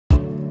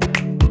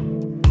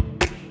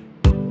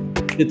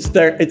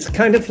It's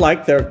kind of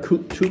like there are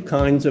two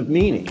kinds of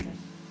meaning,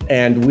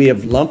 and we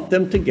have lumped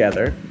them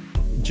together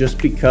just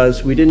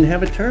because we didn't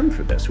have a term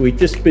for this. We've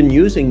just been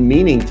using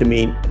meaning to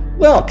mean,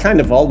 well, kind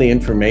of all the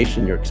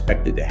information you're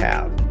expected to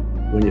have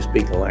when you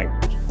speak a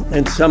language.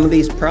 And some of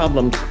these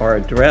problems are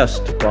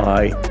addressed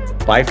by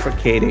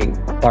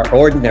bifurcating our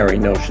ordinary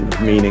notion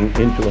of meaning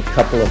into a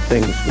couple of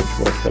things which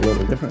work a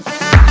little differently.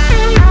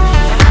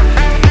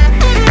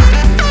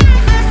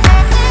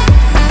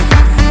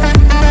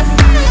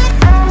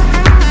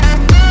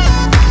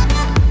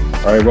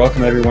 All right,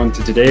 welcome everyone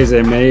to today's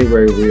MA,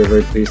 where we are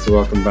very pleased to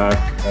welcome back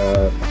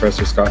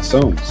Professor Scott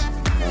Soames.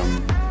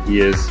 He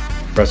is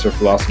Professor of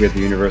Philosophy at the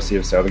University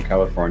of Southern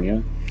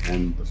California,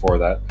 and before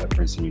that at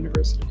Princeton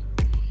University.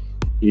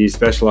 He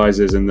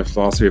specializes in the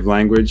philosophy of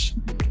language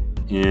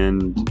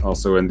and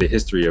also in the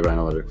history of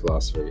analytic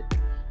philosophy.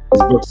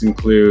 His books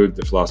include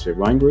The Philosophy of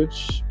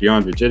Language,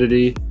 Beyond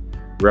Rigidity,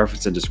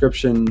 Reference and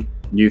Description,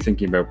 New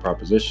Thinking About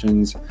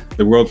Propositions,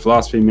 The World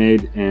Philosophy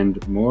Made,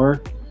 and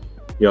more.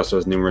 He also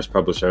has numerous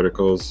published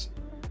articles.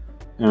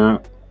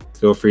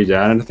 Feel free to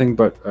add anything,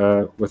 but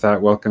with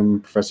that, welcome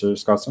Professor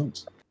Scott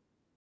Soames.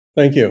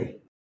 Thank you.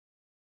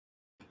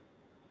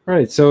 All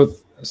right, so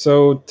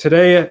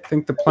today I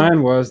think the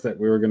plan was that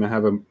we were going to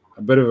have a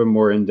bit of a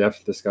more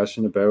in-depth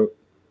discussion about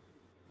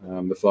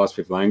the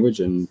philosophy of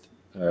language and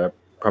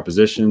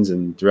propositions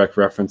and direct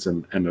reference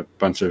and a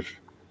bunch of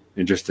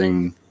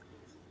interesting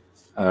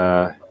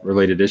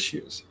related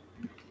issues.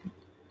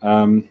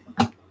 I'd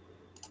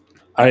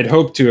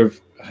hoped to have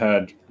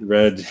had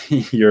read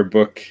your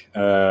book,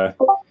 Reference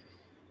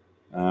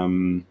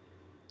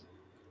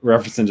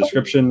and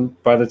Description,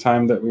 by the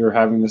time that we were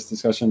having this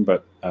discussion,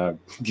 but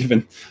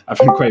given I've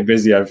been quite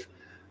busy, I've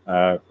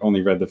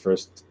only read the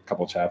first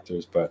couple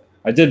chapters, but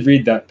I did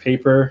read that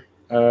paper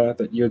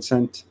that you had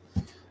sent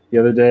the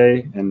other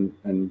day, and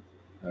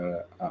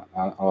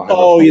I'll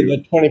have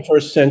the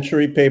 21st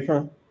century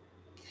paper?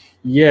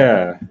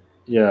 Yeah,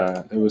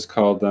 it was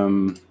called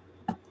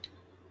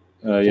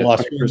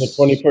Philosophy of the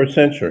 21st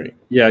Century.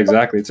 Yeah,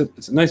 exactly. It's a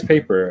nice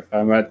paper.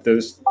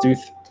 There's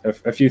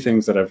a few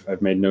things that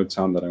I've made notes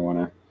on that I want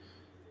to.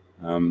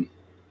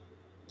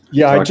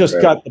 Yeah, I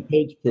just got the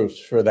page proofs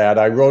for that.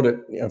 I wrote it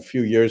a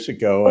few years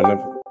ago,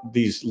 and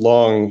these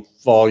long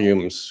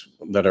volumes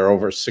that are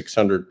over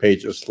 600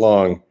 pages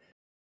long,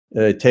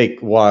 they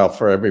take a while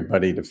for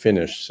everybody to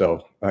finish.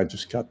 So I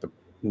just got the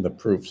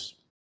proofs.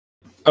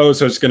 Oh,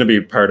 so it's going to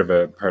be part of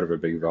a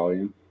big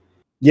volume.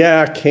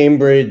 Yeah,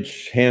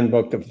 Cambridge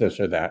Handbook of this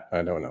or that.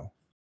 I don't know.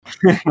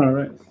 All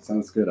right,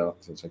 sounds good. I'll have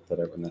to check that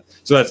out.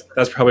 So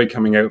that's probably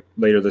coming out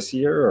later this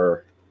year,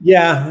 or?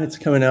 Yeah, it's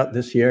coming out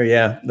this year.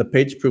 Yeah, the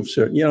page proofs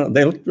are,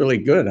 they look really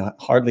good.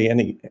 Hardly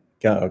any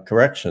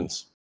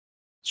corrections.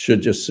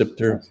 Should just zip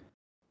through.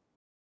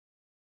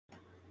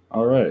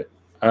 All right.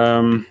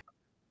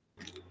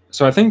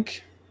 So I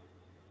think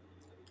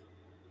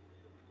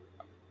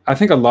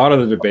a lot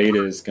of the debate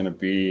is going to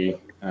be,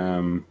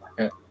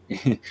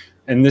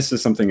 and this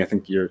is something I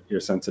think you're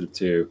sensitive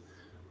to.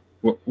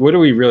 What do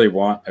we really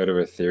want out of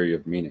a theory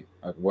of meaning?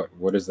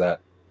 What is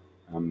that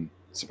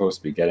supposed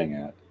to be getting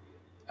at?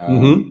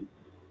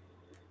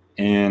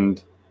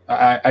 And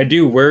I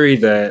do worry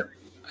that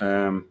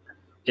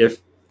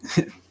if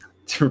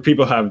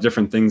people have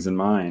different things in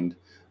mind,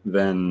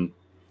 then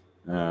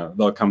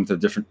they'll come to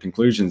different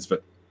conclusions,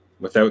 but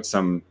without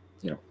some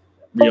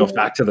real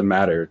fact of the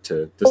matter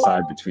to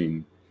decide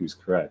between who's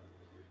correct.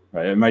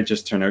 Right? It might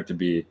just turn out to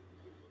be,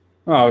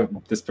 oh,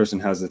 this person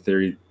has a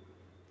theory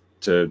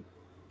to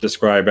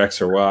describe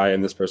X or Y,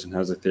 and this person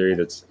has a theory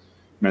that's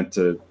meant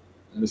to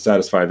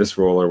satisfy this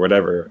role or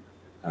whatever.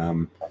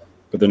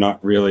 But they're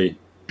not really,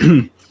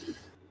 they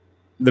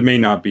may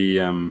not be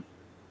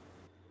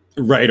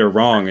right or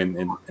wrong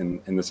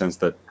in the sense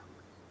that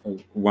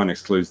one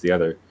excludes the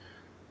other.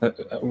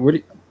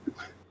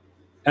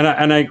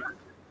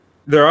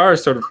 There are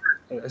sort of,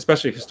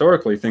 especially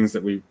historically, things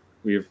that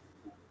we've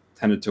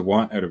tended to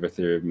want out of a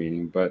theory of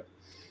meaning, but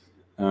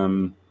I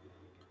don't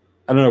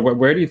know.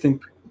 Where do you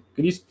think?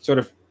 Could you sort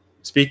of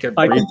speak briefly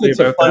about that? I think it's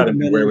a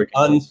fundamental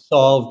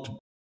unsolved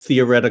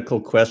theoretical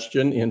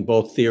question in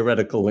both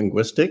theoretical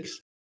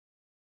linguistics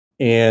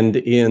and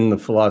in the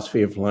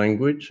philosophy of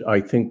language. I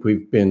think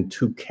we've been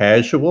too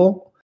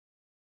casual,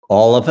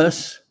 all of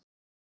us,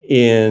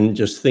 in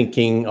just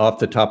thinking off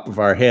the top of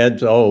our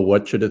heads, oh,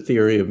 what should a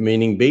theory of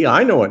meaning be?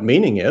 I know what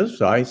meaning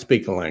is. I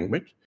speak a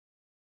language.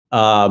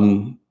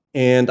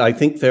 And I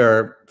think there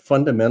are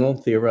fundamental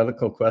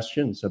theoretical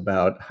questions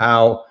about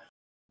how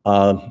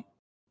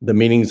the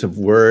meanings of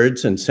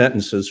words and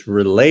sentences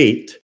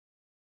relate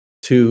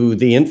to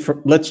the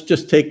let's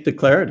just take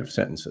declarative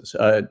sentences,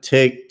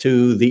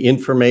 to the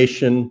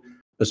information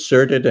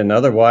asserted and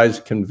otherwise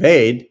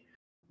conveyed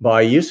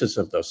by uses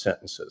of those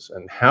sentences.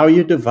 And how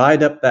you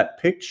divide up that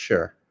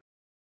picture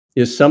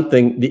is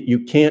something that you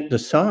can't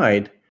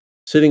decide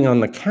sitting on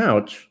the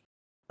couch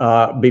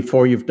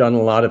before you've done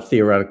a lot of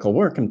theoretical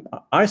work. And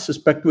I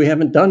suspect we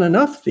haven't done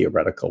enough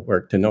theoretical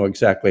work to know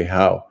exactly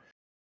how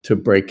to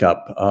break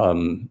up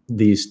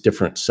these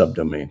different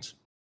subdomains.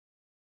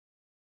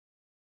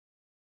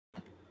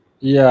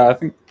 Yeah, I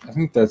think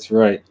that's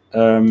right.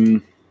 I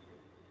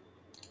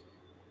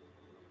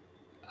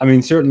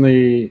mean,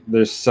 certainly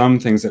there's some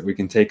things that we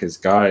can take as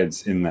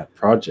guides in that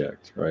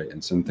project, right?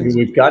 And some things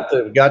We've got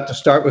to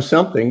start with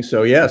something.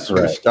 So yes, we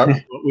right. start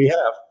with what we have.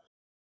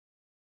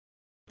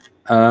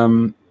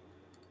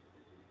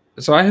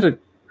 So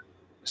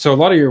so a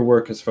lot of your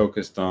work is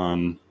focused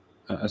on,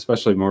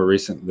 especially more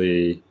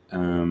recently,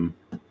 what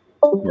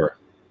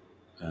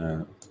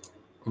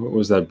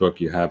was that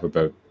book you have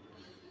about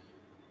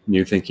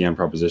new thinking on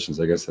propositions?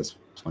 I guess that's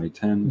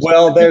 2010.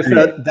 Well,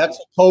 that's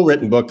a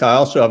co-written book. I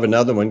also have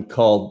another one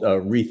called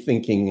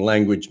Rethinking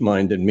Language,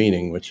 Mind, and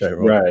Meaning, which I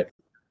wrote. Right.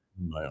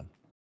 On my own.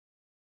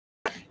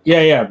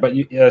 Yeah. But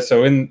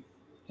so in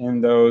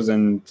those,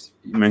 and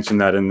you mentioned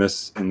that in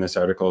this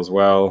article as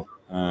well,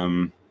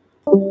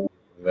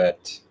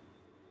 that,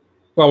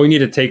 well, we need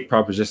to take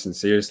propositions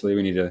seriously.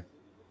 We need to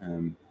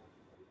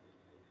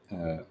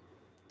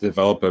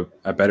develop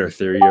a better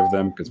theory of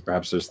them, because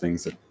perhaps there's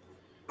things that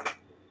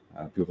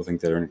people think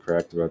that are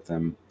incorrect about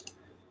them.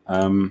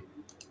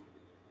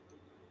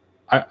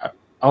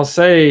 I'll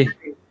say,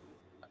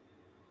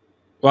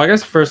 well, I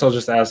guess first I'll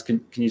just ask, can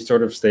you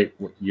sort of state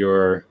what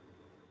you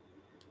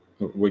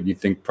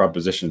think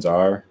propositions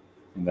are,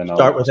 and then I'll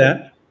start with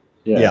that.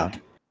 Yeah.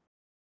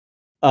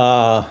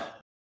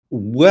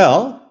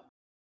 Well,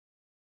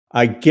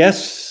 I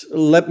guess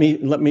let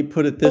me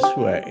put it this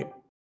way.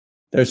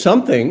 There's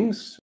some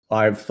things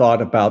I've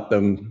thought about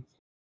them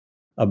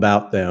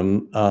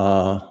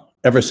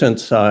ever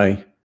since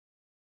I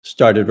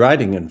started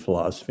writing in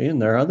philosophy, and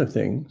there are other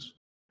things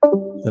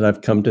that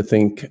I've come to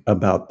think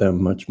about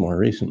them much more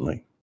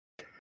recently.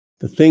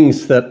 The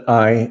things that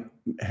I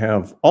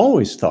have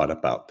always thought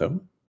about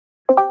them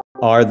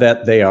are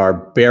that they are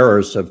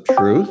bearers of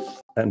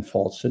truth and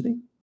falsity,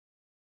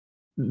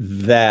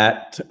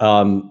 that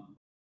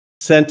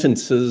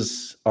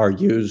sentences are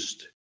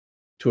used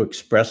to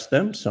express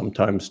them,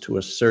 sometimes to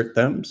assert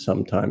them,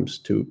 sometimes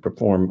to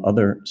perform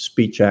other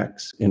speech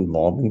acts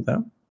involving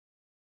them.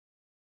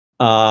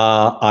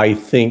 I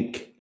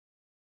think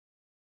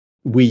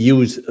we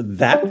use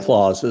that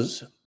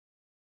clauses,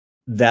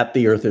 that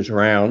the earth is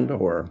round,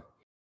 or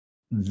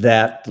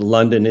that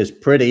London is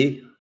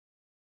pretty,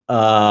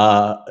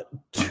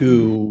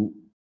 to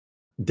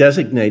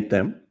designate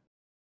them.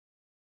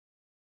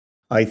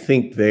 I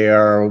think they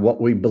are what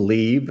we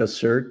believe,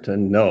 assert,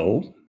 and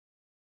know.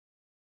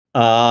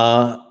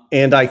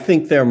 And I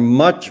think they're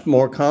much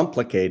more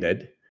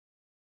complicated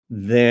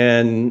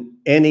than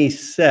any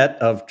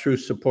set of true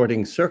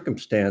supporting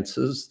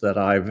circumstances that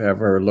I've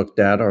ever looked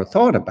at or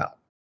thought about.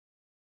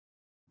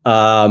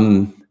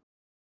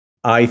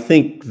 I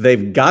think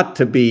they've got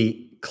to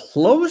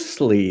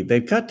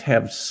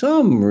have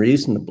some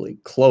reasonably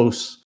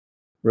close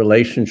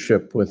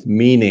relationship with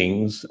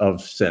meanings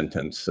of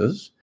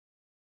sentences,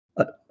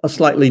 a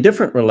slightly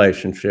different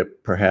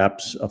relationship,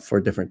 perhaps,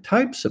 for different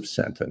types of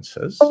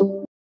sentences.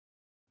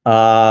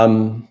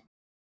 But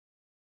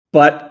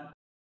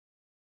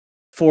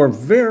for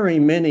very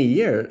many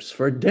years,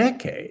 for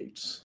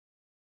decades,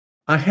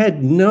 I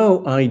had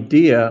no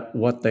idea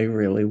what they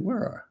really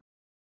were.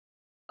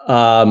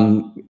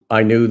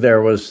 I knew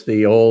there was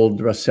the old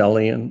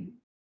Russellian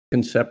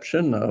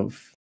conception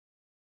of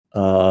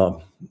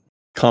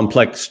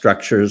complex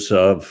structures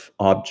of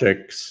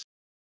objects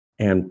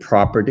and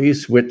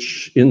properties,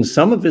 which in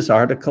some of his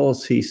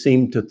articles, he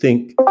seemed to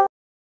think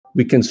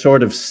we can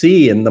sort of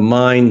see in the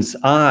mind's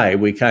eye.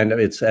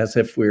 It's as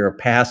if we were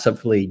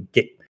passively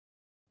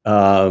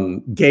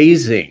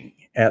gazing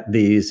at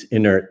these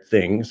inert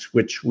things,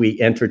 which we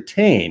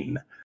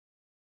entertain.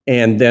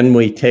 And then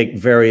we take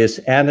various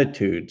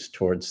attitudes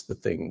towards the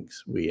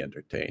things we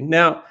entertain.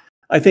 Now,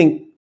 I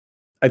think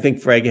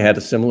Frege had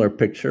a similar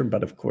picture,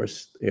 but of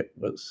course it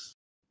was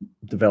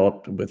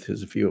developed with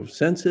his view of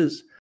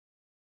senses.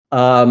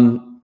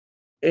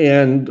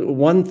 And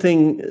one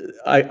thing,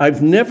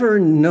 I've never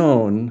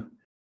known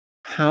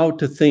how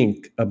to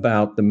think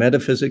about the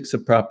metaphysics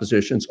of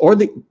propositions or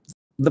the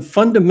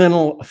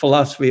fundamental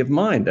philosophy of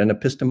mind and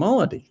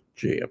epistemology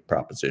of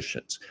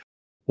propositions.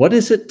 What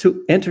is it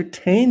to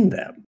entertain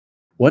them?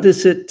 What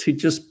is it to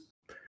just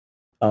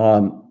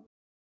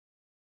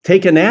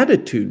take an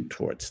attitude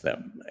towards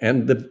them,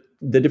 and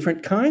the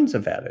different kinds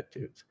of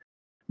attitudes?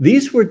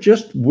 These were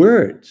just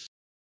words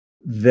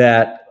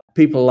that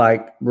people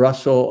like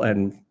Russell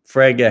and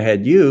Frege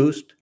had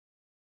used,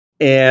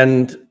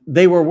 and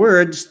they were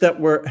words that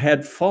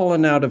had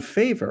fallen out of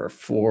favor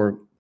for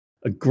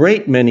a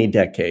great many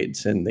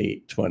decades in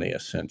the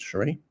 20th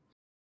century.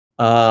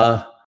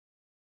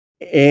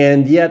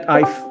 And yet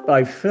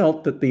I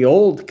felt that the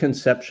old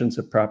conceptions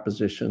of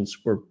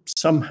propositions were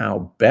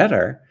somehow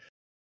better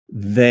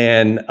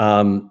than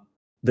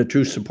the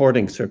true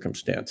supporting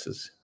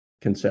circumstances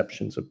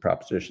conceptions of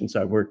propositions.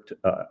 I worked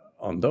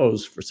on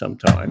those for some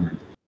time.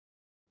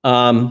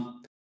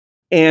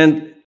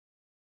 And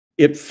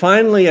it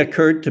finally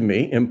occurred to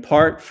me, in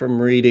part from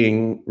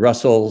reading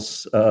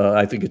Russell's,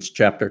 I think it's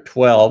chapter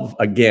 12,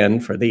 again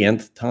for the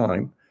nth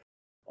time,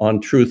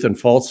 on truth and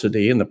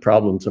falsity and the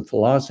problems of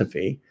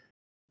philosophy,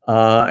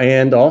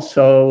 and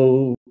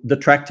also the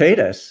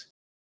Tractatus,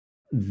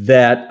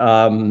 that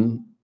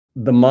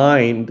the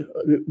mind,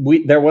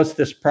 there was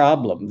this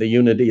problem, the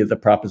unity of the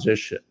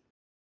proposition.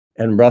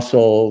 And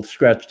Russell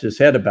scratched his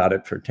head about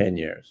it for 10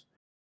 years.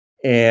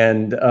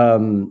 And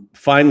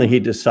finally he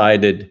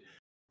decided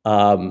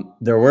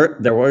there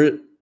were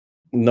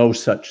no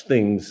such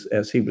things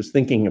as he was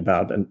thinking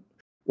about. And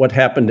what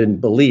happened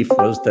in belief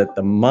was that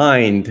the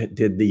mind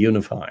did the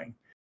unifying.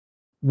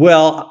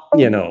 Well,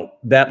 you know,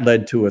 that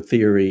led to a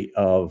theory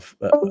of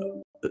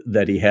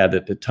that he had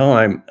at the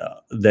time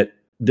that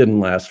didn't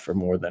last for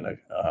more than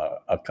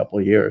a couple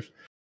of years.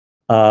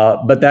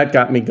 But that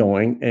got me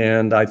going,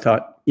 and I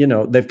thought, you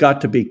know, they've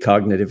got to be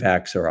cognitive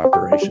acts or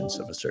operations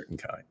of a certain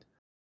kind.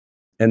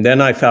 And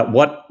then I thought,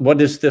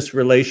 what is this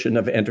relation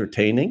of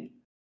entertaining?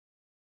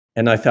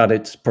 And I thought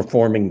it's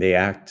performing the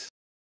acts.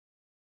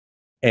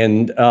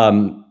 And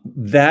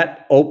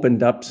that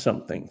opened up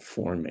something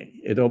for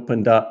me. It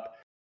opened up,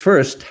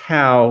 first,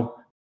 how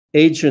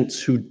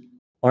agents who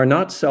are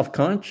not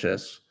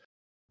self-conscious,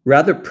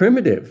 rather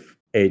primitive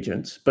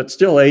agents, but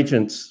still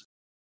agents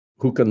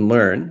who can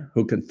learn,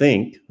 who can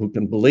think, who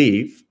can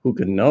believe, who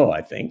can know,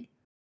 I think,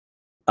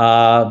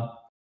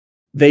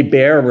 they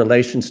bear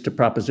relations to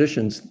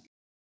propositions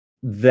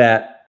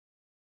that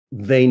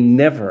they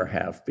never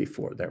have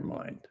before their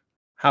mind.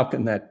 How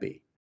can that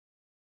be?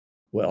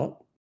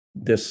 Well,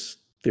 this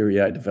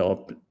theory I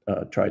developed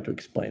tried to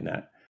explain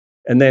that.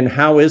 And then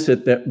how is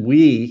it that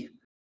we,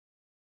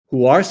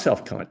 who are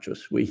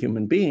self-conscious, we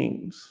human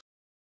beings,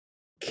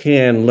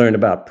 can learn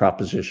about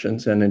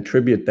propositions and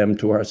attribute them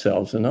to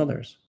ourselves and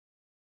others?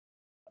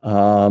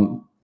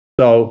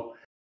 So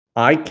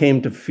I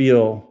came to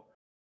feel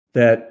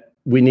that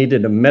we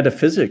needed a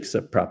metaphysics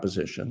of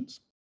propositions,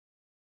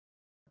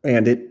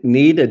 and it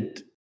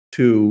needed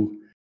to,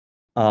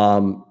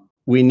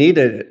 we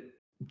needed it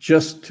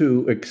just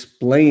to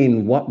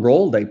explain what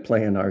role they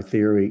play in our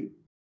theory.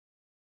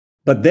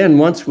 But then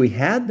once we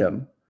had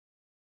them,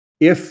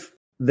 if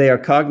they are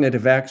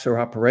cognitive acts or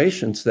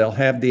operations, they'll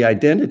have the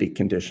identity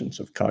conditions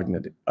of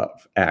cognitive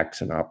acts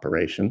and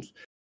operations.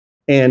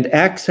 And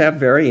acts have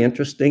very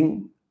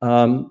interesting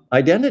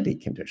identity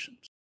conditions.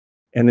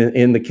 And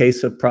in the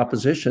case of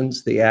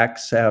propositions, the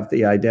acts have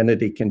the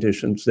identity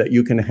conditions that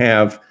you can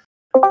have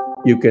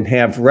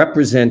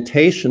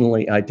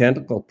representationally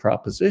identical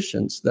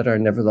propositions that are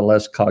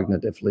nevertheless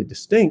cognitively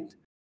distinct.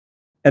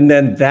 And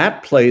then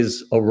that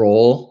plays a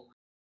role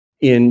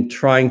in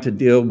trying to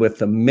deal with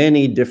the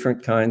many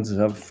different kinds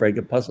of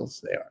Frege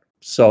puzzles there.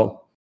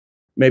 So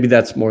maybe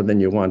that's more than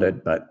you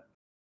wanted, but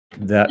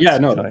that's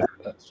kind of the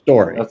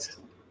story.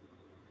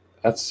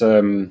 That's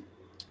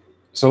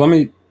so let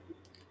me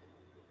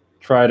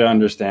try to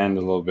understand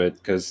a little bit,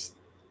 because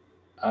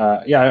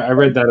yeah, I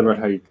read that about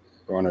how you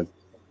want to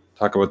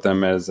talk about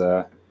them as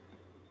you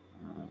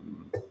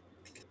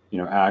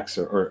know, acts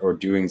or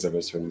doings of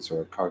a certain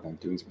sort, cognitive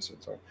doings of a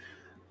certain sort.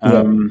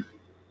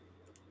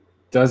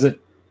 Does it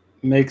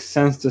make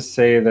sense to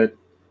say that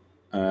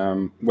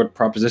what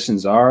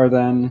propositions are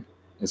then?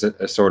 Is it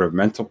a sort of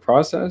mental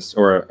process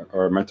or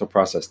a mental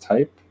process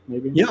type,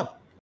 maybe? Yeah,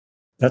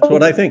 that's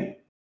what I think.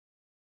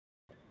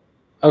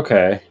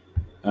 Okay.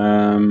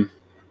 I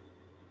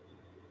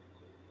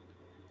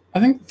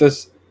think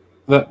that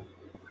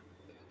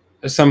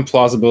there's some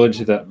plausibility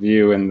to that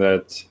view, in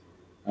that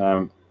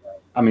I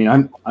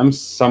mean, I'm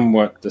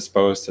somewhat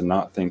disposed to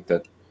not think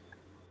that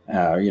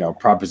you know,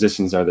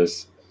 propositions are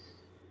this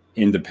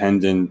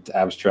independent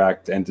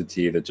abstract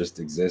entity that just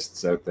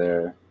exists out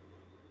there.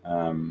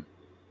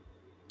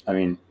 I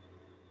mean,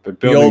 but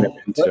building them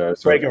into a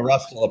sort of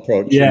Russell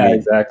approach. Yeah,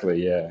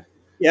 exactly. Yeah.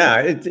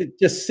 Yeah, it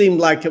just seemed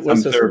like it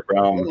was a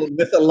little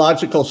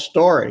mythological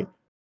story.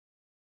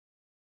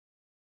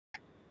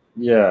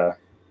 Yeah.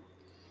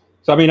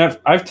 So I mean,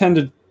 I've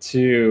tended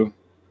to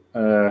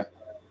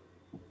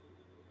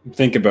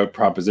think about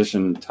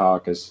proposition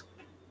talk as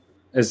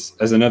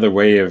another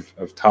way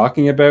of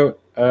talking about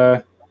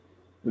the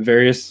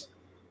various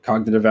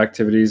cognitive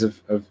activities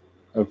of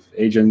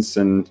agents,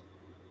 and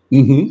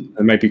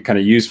it might be kind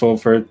of useful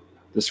for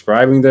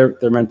describing their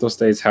mental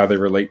states, how they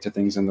relate to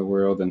things in the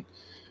world, and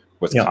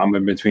what's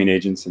common between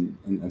agents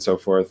and so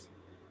forth.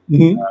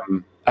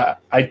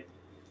 I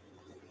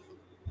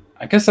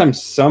guess I'm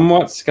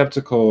somewhat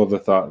skeptical of the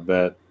thought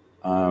that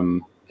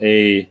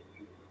they're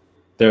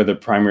the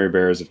primary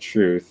bearers of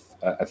truth.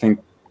 I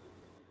think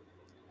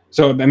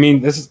so. I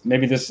mean,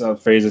 maybe this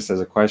phrase this as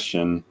a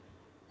question.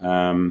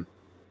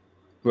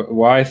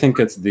 Why I think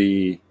it's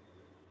the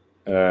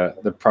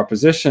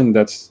proposition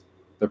that's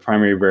the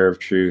primary bearer of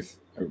truth,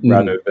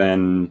 rather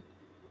than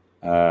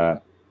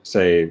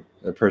say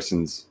a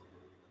person's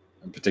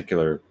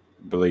particular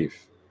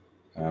belief,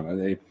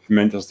 a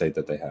mental state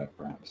that they have,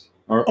 perhaps,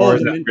 or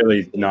is that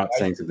really not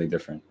saying something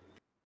different?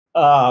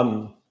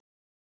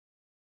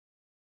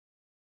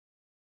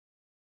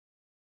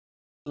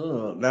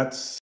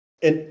 That's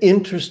an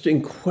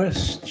interesting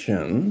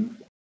question.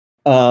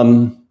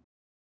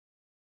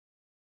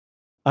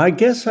 I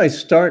guess I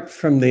start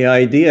from the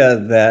idea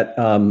that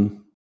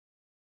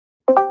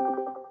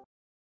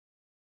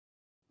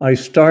I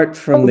start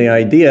from the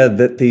idea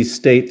that these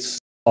states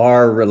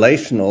are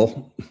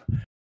relational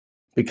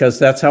because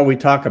that's how we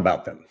talk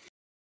about them.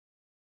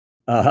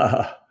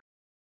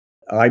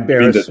 I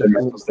bear mean the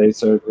mental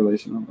states are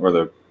relational, or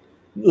the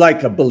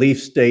like a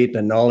belief state,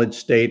 a knowledge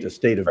state, a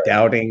state of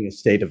doubting, a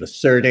state of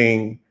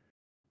asserting.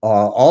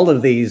 All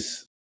of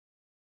these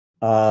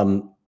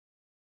have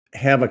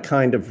a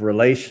kind of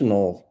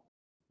relational.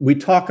 We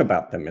talk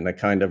about them in a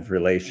kind of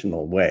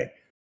relational way.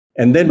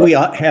 And then we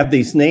have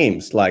these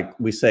names, like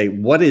we say,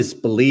 what is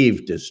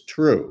believed is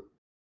true.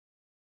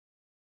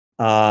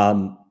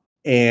 And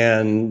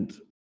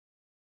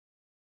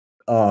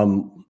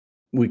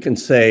we can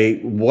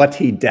say what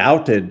he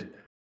doubted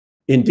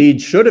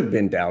indeed should have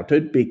been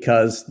doubted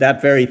because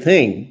that very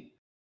thing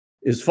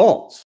is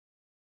false.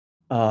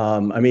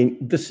 I mean,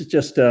 this is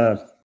just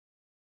a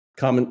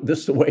common,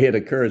 this is the way it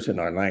occurs in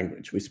our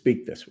language. We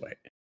speak this way.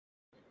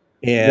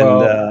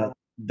 And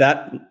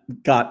that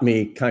got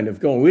me kind of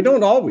going. We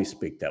don't always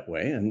speak that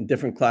way, and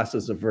different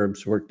classes of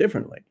verbs work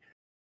differently.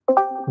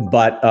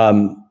 But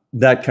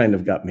that kind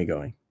of got me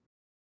going.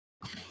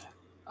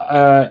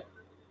 Fair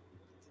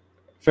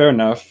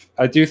enough.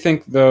 I do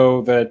think,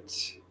 though, that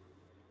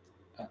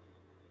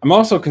I'm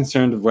also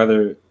concerned of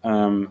whether,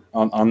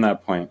 on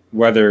that point,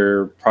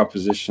 whether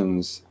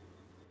propositions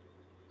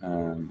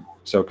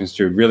so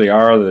construed really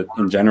are,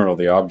 in general,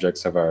 the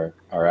objects of our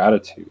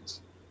attitudes.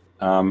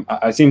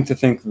 I seem to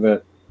think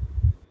that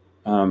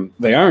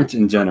they aren't,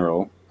 in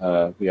general,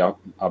 the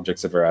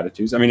objects of our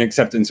attitudes. I mean,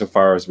 except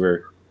insofar as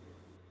we're,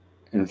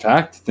 in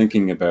fact,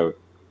 thinking about,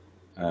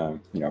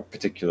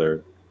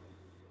 particular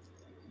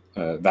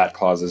that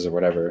clauses or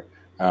whatever.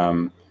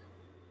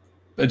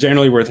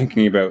 Generally, we're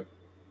thinking about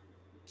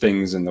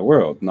things in the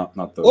world, not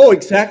those. Oh,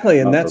 exactly,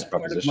 and that's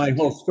part of my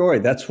whole story.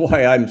 That's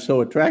why I'm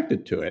so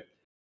attracted to it.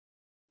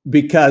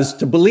 Because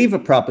to believe a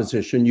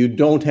proposition, you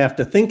don't have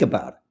to think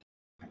about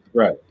it.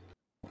 Right.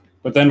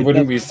 But then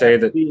wouldn't we say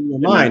that in your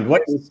mind,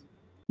 what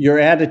your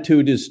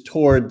attitude is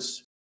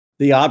towards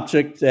the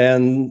object,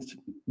 and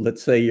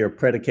let's say you're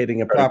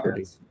predicating a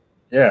property.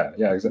 Yeah,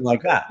 exactly.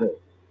 Like that.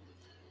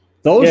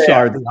 Those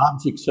are the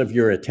objects of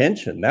your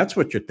attention. That's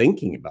what you're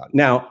thinking about.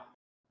 Now,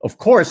 of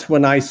course,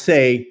 when I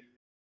say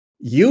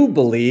you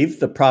believe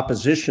the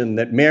proposition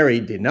that Mary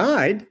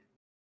denied,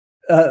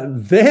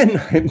 then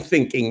I'm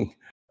thinking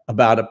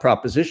about a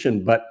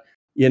proposition. But,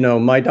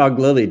 my dog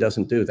Lily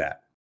doesn't do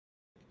that.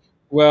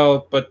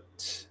 Well, but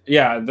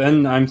yeah,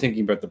 then I'm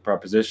thinking about the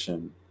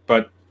proposition.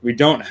 But we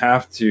don't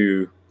have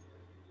to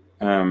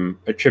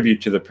attribute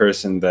to the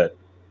person that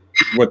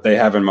what they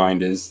have in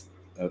mind is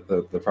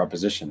the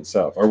proposition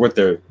itself, or what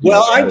their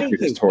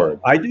attitude is toward.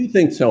 I do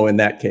think so in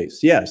that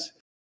case. Yes,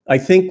 I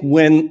think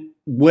when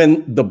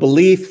the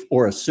belief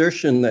or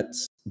assertion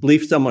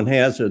belief someone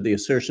has, or the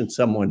assertion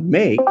someone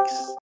makes,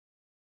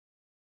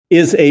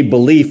 is a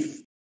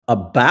belief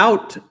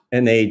about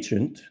an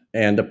agent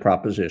and a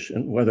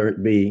proposition, whether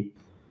it be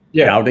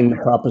doubting the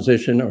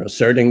proposition or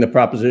asserting the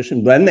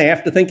proposition, then they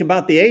have to think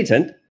about the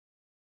agent,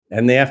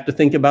 and they have to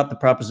think about the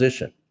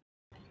proposition.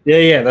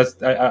 Yeah. That's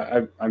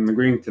I'm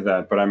agreeing to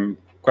that, but I'm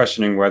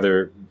questioning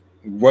whether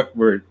what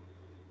we're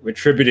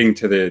attributing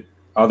to the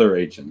other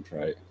agent,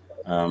 right?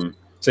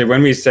 Say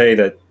when we say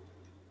that,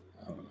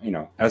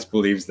 S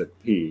believes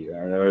that P,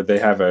 or they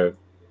have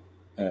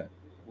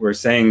we're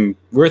saying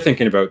we're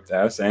thinking about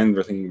S and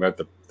we're thinking about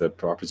the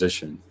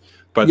proposition,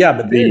 but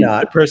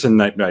the person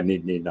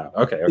need not.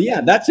 Okay. Yeah,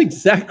 that's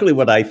exactly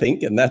what I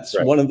think, and that's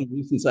one of the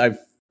reasons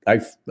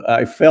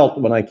I felt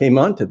when I came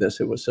onto this,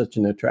 it was such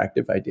an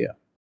attractive idea.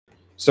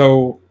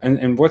 So,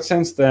 in what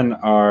sense then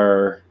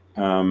are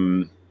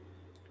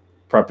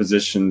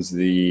propositions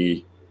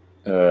the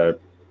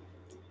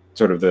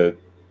sort of the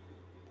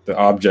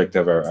object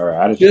of our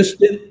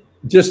attitude?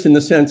 Just in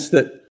the sense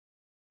that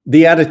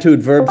the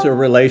attitude verbs are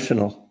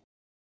relational,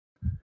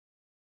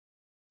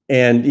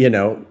 and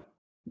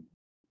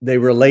they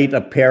relate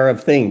a pair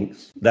of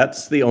things.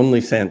 That's the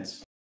only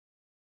sense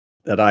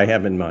that I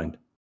have in mind.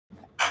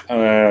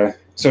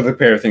 So the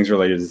pair of things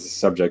related is the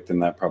subject in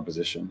that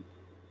proposition.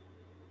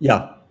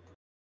 Yeah.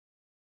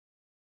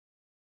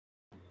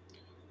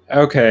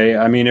 Okay.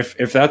 I mean,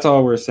 if that's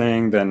all we're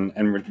saying, then,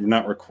 and we're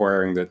not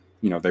requiring that,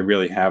 they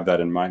really have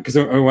that in mind. Because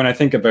when I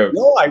think about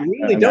I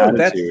really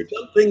don't. Attitude,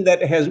 that's something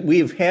that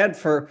we've had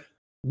for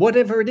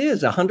whatever it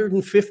is,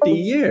 150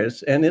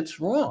 years, and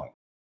it's wrong.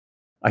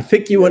 I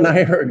think you and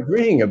I are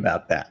agreeing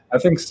about that. I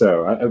think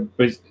so.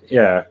 But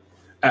yeah,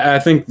 I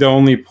think the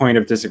only point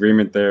of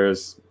disagreement there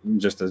is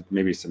just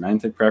maybe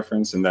semantic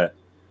preference, in that,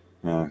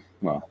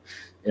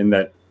 in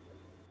that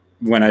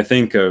when I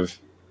think of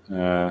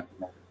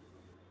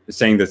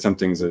saying that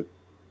something's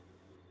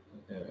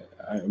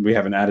we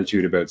have an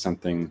attitude about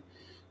something,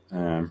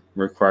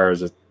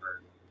 requires it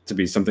to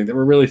be something that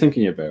we're really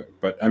thinking about.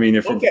 But I mean,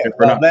 if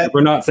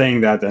we're not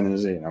saying that, then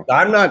there's,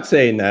 I'm not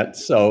saying that.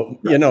 So,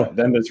 then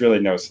there's really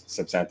no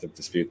substantive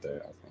dispute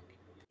there, I think.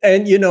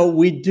 And,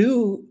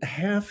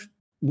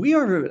 we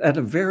are at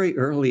a very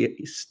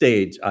early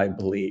stage, I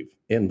believe,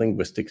 in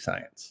linguistic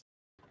science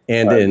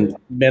and in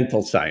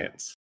mental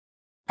science.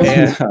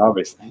 And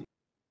obviously.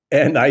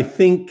 And I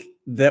think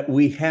that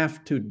we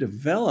have to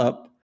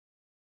develop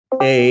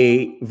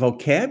a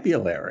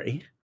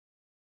vocabulary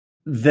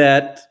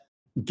that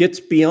gets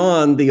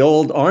beyond the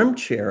old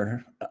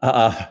armchair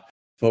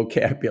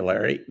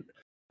vocabulary.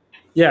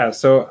 Yeah,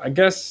 so I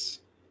guess,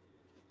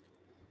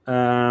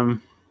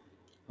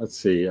 let's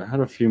see. I had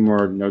a few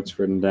more notes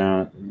written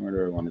down. Where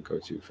do I want to go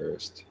to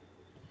first?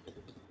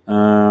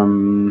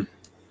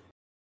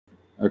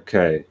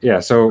 Okay, yeah,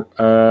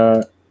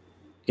 so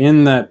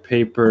in that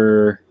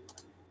paper,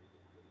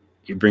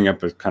 you bring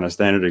up a kind of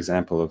standard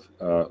example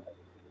of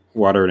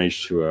water and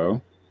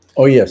H2O.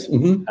 Oh, yes.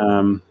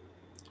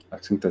 I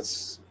think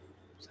that's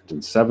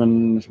sentence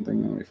 7 or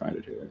something. Let me find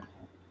it here.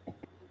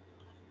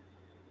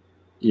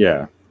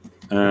 Yeah.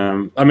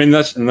 I mean,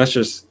 let's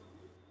just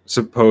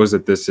suppose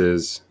that this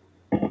is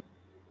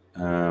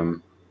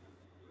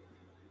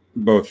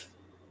both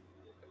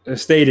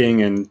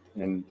stating and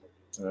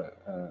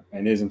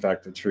is in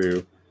fact a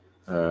true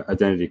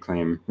identity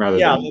claim rather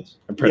than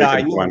a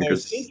predicate one,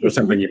 because there's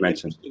something you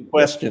mentioned.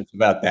 Questions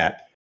about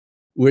that,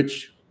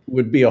 which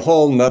would be a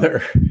whole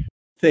nother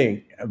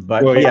thing.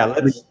 But well, yeah,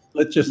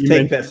 let's just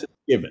take that as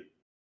given.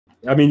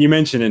 I mean, you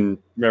mentioned in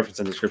reference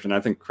and description, I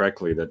think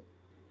correctly, that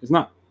it's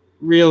not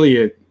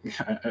really a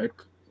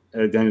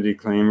identity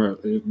claim, or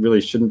it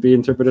really shouldn't be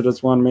interpreted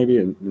as one. Maybe,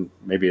 and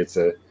maybe it's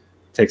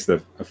takes the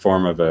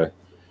form of a,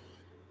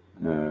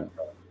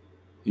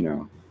 you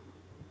know,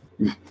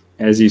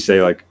 as you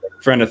say, like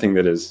for anything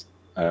that is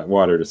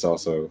water, it's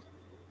also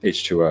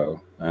H2O,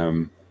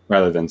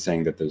 rather than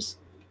saying that there's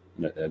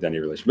an identity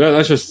relation. But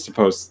let's just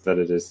suppose that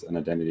it is an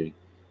identity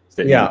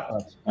statement. Yeah.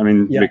 I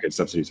mean, we could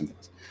substitute some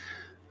things.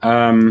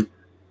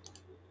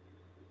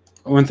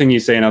 One thing you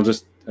say, and I'll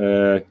just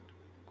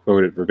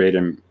quote it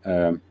verbatim.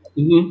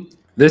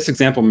 This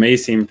example may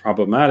seem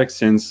problematic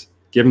since,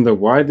 given the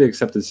widely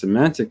accepted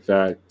semantic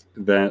fact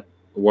that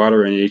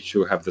water and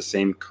H2O have the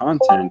same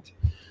content,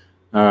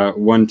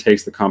 one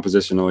takes the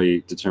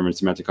compositionally determined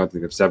semantic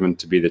content of 7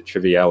 to be the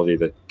triviality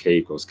that K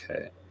equals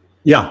K.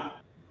 Yeah.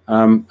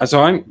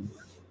 So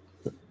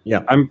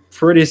I'm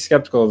pretty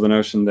skeptical of the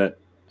notion that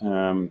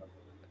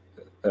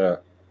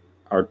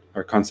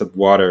our concept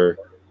water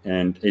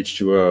and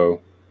H2O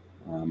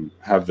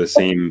have the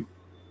same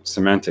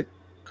semantic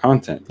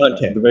content. At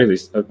the very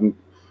least.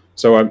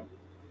 So I'm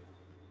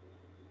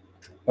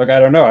like, I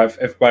don't know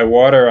if by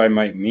water I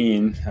might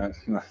mean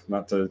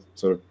not to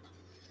sort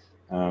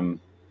of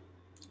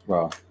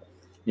well,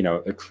 you know,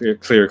 a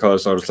clear color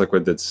solid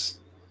liquid that's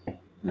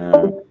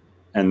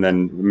and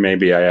then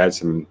maybe I add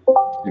some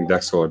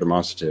indexical or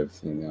demonstrative,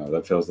 you know,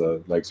 that fills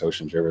the lakes,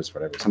 oceans, rivers,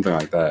 whatever, something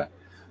like that.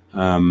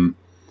 And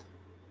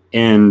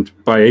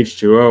by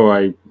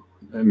H2O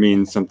I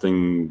mean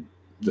something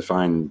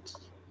defined,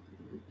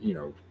 you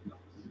know,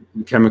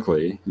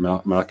 chemically,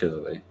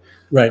 molecularly.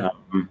 Right.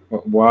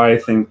 Why I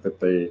think that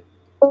they,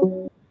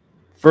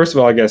 first of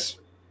all, I guess,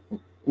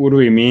 what do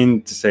we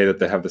mean to say that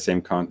they have the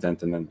same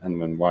content, and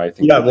then why I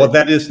think? Yeah, well,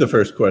 that is the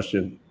first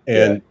question,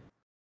 and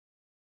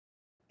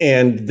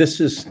this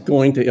is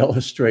going to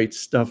illustrate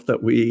stuff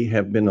that we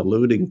have been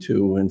alluding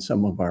to in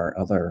some of our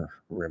other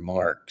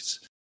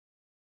remarks.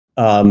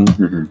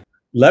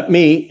 Let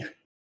me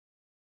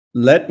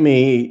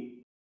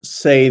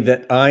say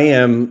that I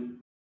am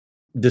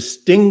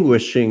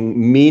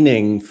distinguishing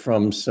meaning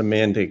from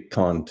semantic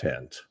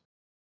content,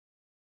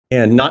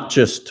 and not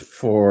just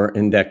for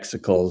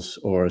indexicals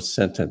or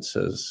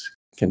sentences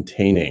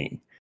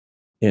containing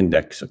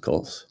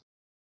indexicals.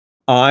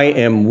 I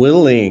am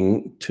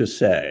willing to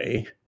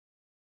say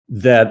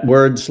that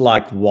words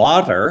like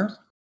water,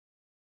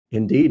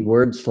 indeed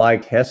words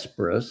like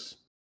Hesperus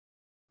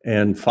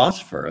and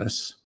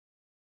phosphorus,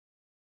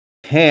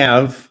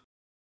 have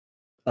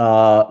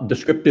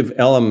descriptive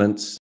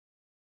elements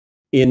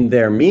in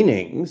their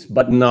meanings,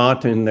 but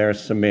not in their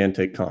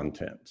semantic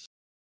contents.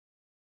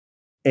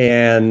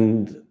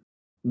 And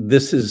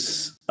this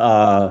is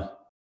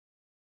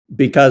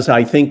because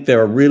I think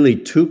there are really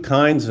two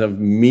kinds of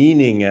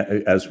meaning,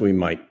 as we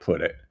might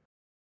put it,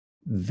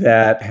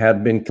 that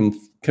have been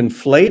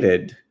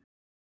conflated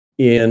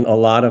in a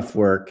lot of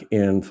work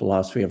in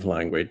philosophy of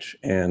language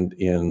and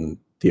in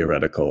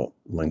theoretical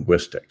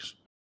linguistics.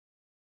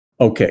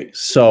 Okay,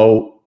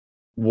 so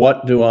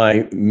what do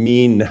I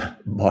mean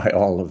by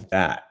all of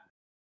that?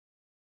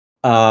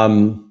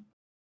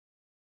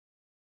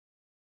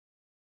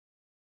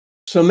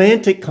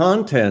 Semantic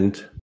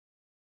content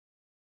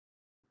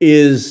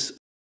is,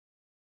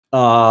 we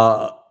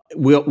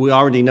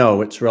already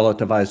know it's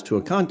relativized to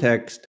a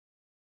context,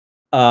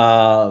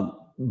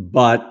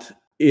 but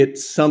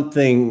it's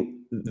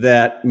something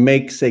that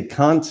makes a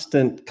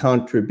constant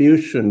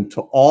contribution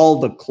to all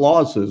the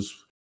clauses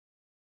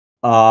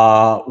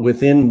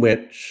within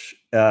which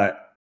the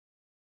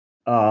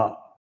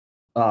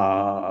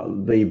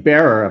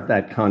bearer of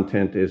that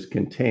content is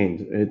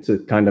contained. It's a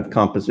kind of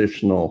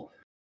compositional,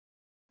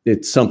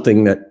 it's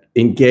something that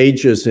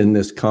engages in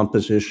this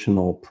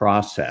compositional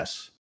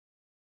process.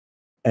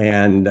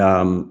 And,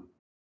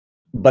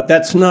 but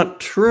that's not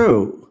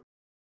true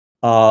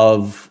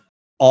of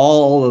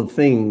all the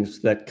things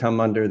that come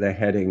under the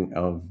heading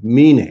of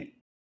meaning.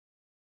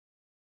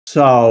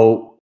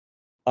 So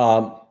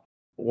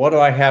what do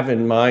I have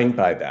in mind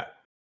by that?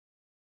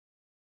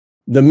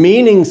 The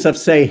meanings of,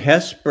 say,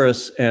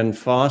 Hesperus and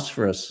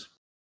phosphorus,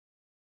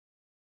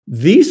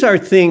 these are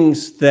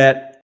things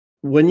that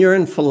when you're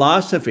in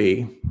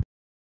philosophy,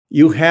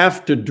 you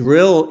have to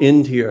drill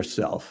into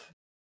yourself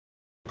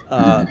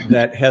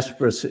that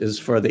Hesperus is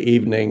for the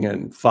evening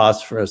and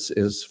phosphorus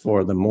is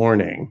for the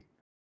morning.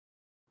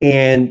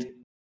 And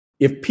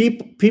if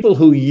people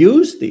who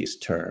use these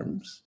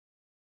terms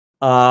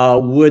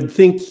would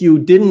think you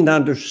didn't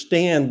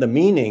understand the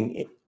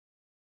meaning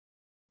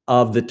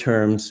of the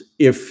terms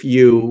if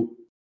you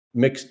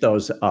mix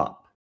those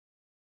up.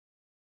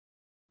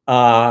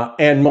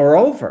 And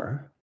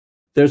moreover,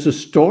 there's a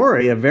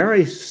story, a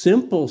very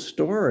simple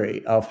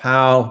story of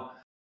how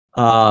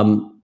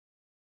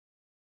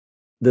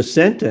the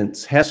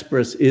sentence,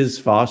 Hesperus is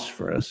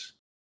phosphorus,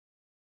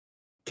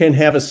 can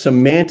have a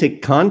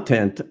semantic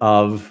content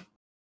of,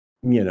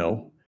 you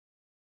know,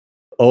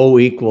 O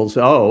equals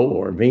O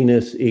or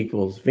Venus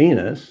equals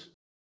Venus.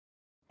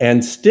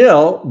 And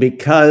still,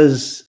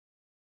 because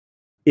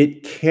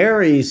it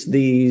carries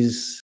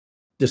these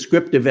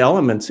descriptive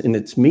elements in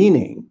its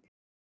meaning,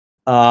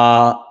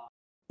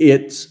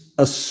 its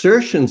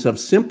assertions of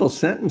simple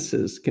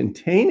sentences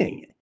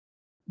containing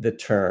the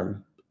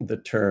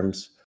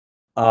terms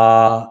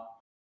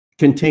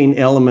contain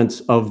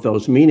elements of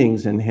those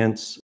meanings and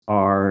hence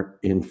are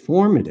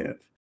informative.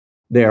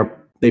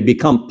 They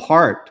become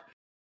part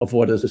of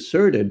what is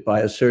asserted by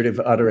assertive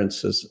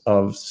utterances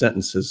of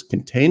sentences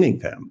containing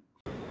them.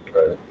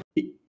 Right.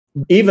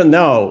 Even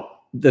though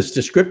this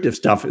descriptive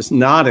stuff is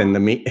not in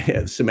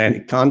the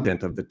semantic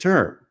content of the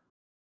term.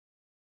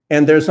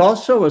 And there's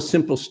also a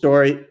simple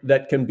story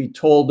that can be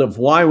told of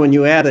why, when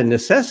you add a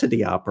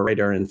necessity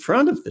operator in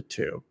front of the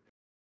two,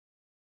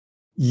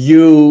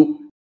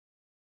 you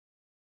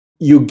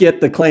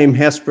get the claim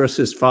Hesperus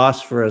is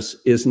phosphorus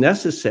is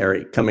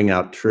necessary coming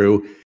out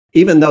true,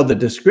 even though the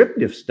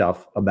descriptive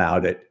stuff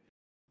about it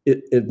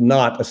is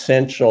not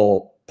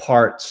essential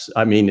parts.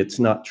 I mean, it's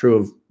not true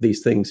of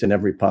these things in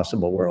every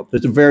possible world.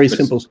 It's a very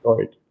simple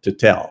story to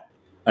tell.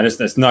 And it's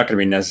not going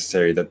to be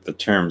necessary that the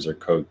terms are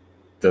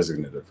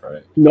co-designative,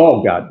 right?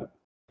 No, God.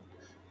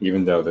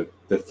 Even though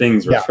the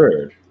things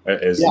referred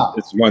is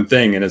it's one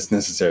thing and it's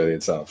necessarily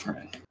itself,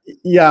 right?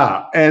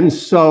 Yeah, and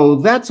so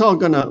that's all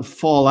going to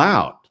fall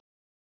out.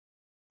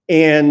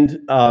 And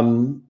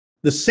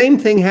the same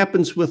thing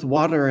happens with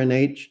water and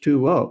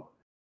H2O.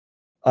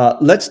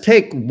 Let's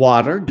take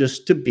water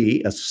just to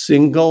be a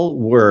single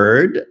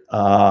word,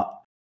 a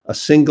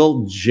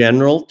single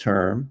general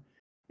term.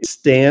 It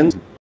stands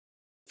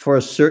for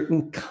a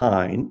certain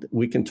kind.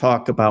 We can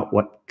talk about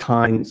what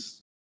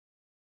kinds,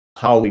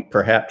 how we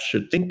perhaps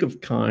should think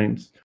of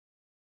kinds.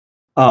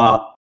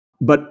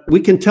 But we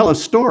can tell a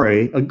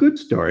story, a good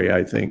story,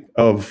 I think,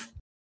 of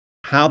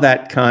how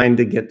that kind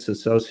gets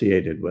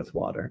associated with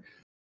water.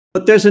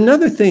 But there's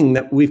another thing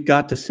that we've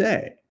got to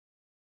say.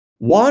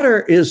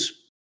 Water is,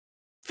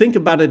 think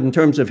about it in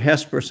terms of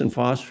Hesperus and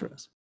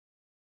phosphorus.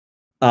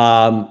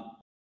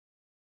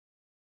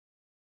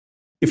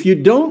 If you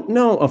don't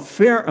know a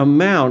fair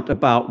amount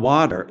about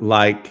water,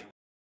 like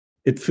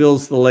it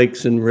fills the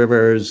lakes and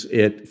rivers,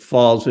 it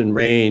falls in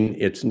rain,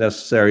 it's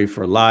necessary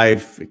for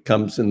life, it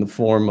comes in the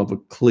form of a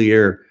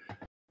clear,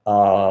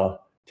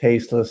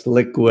 tasteless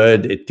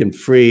liquid, it can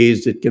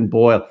freeze, it can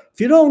boil.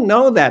 If you don't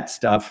know that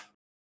stuff,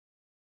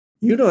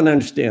 you don't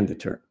understand the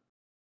term.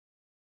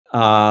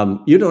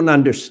 You don't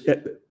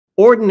understand.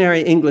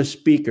 Ordinary English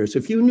speakers,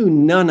 if you knew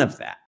none of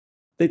that,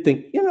 they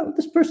think, you know,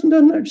 this person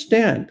doesn't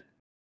understand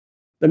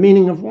the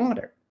meaning of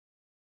water.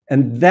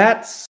 And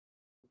that's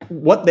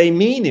what they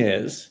mean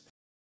is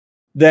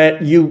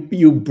that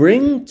you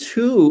bring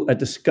to a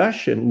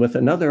discussion with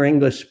another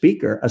English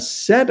speaker a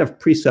set of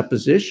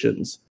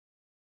presuppositions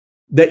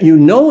that you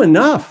know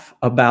enough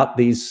about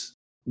the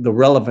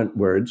relevant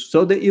words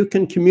so that you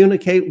can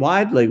communicate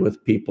widely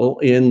with people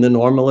in the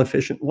normal,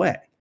 efficient way.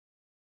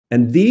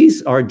 And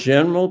these are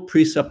general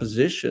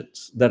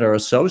presuppositions that are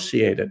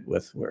associated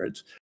with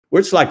words.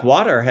 Words like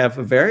water have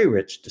a very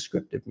rich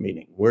descriptive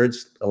meaning.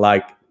 Words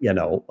like, you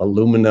know,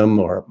 aluminum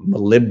or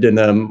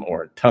molybdenum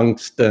or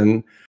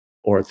tungsten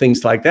or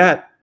things like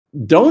that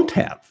don't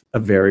have a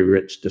very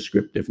rich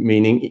descriptive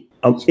meaning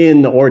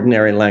in the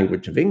ordinary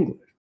language of English.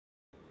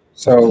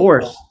 So, of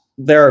course,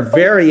 there are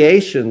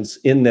variations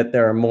in that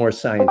there are more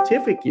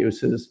scientific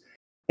uses,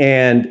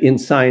 and in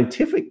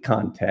scientific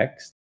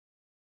context,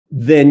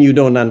 then you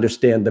don't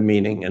understand the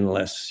meaning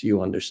unless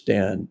you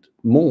understand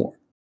more.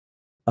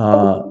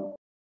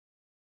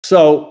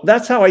 So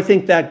that's how I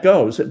think that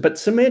goes. But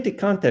semantic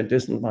content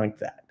isn't like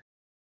that.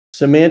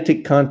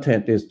 Semantic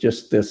content is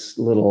just this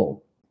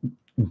little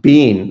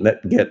bean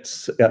that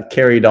gets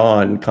carried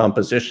on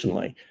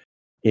compositionally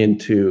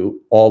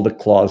into all the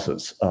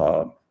clauses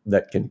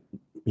that can,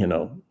 you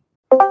know,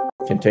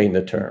 contain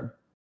the term.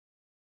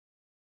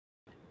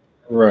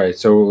 Right.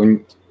 So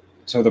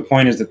so the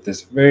point is that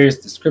this various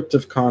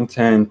descriptive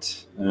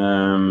content,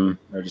 or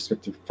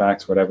descriptive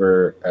facts,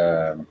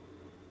 whatever,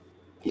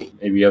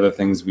 maybe other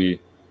things we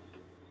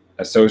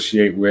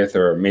associate with,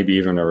 or maybe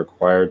even are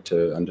required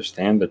to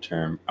understand the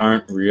term,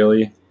 aren't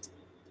really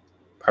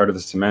part of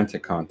the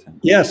semantic content.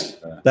 Yes,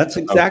 that's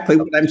exactly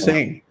what I'm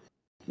saying.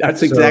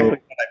 That's exactly what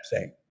I'm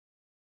saying.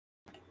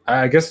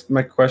 I guess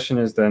my question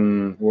is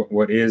then,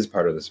 what is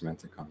part of the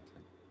semantic content?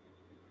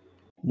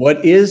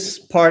 What is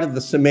part of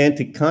the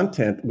semantic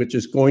content, which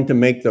is going to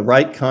make the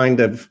right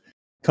kind of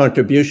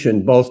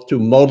contribution both to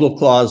modal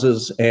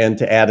clauses and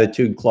to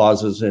attitude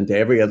clauses and to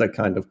every other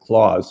kind of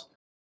clause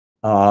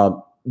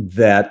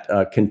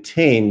that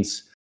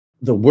contains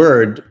the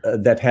word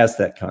that has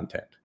that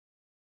content.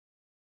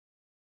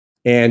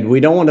 And we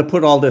don't want to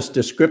put all this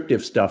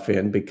descriptive stuff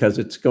in because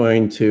it's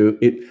going to,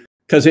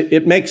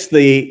 it makes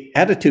the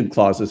attitude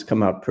clauses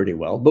come out pretty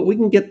well, but we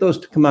can get those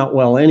to come out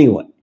well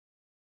anyway.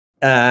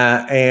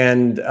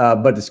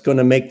 But it's going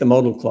to make the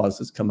modal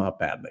clauses come out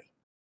badly.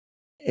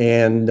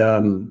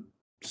 And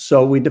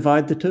so we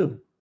divide the two.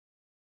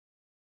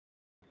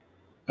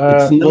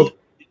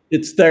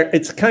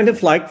 It's kind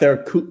of like there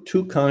are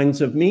two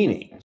kinds of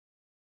meaning.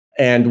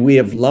 And we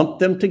have lumped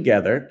them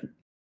together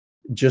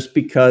just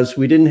because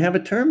we didn't have a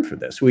term for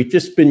this. We've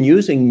just been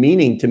using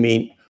meaning to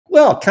mean,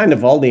 well, kind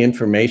of all the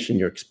information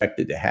you're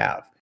expected to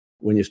have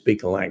when you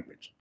speak a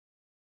language.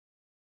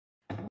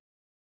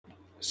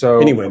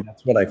 So anyway,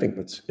 that's what I think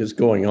is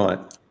going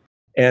on.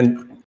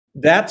 And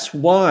that's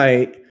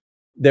why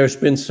there's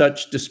been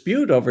such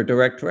dispute over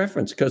direct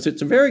reference, because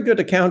it's a very good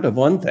account of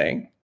one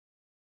thing,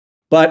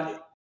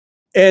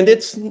 and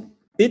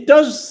it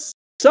does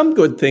some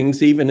good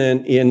things even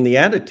in the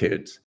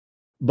attitudes,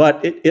 but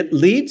it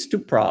leads to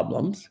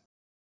problems.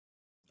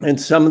 And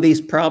some of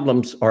these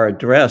problems are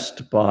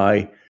addressed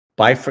by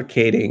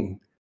bifurcating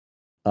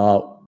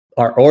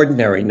our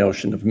ordinary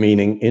notion of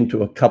meaning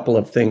into a couple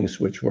of things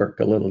which work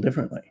a little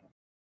differently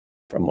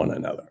from one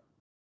another.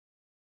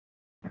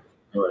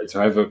 All right,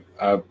 so I have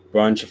a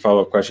bunch of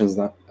follow-up questions.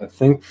 I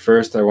think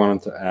first I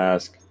wanted to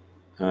ask,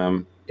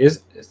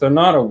 is there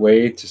not a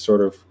way to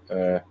sort of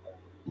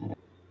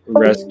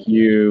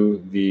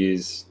rescue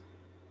these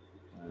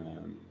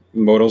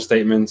modal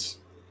statements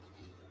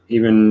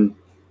even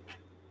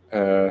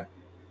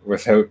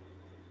without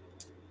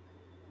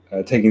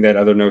taking that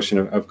other notion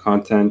of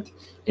content,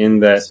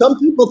 in that some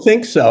people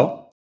think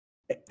so,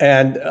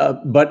 and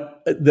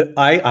but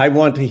I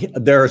want to.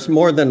 There's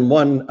more than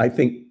one, I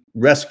think,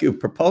 rescue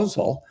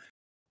proposal,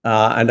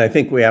 and I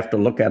think we have to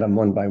look at them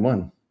one by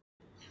one.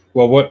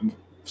 Well,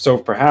 so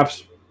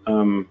perhaps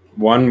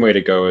one way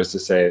to go is to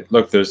say,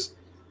 look, there's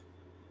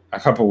a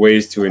couple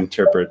ways to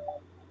interpret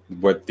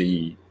what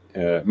the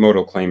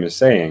modal claim is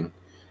saying.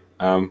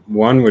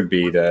 One would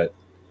be that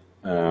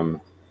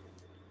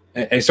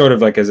a sort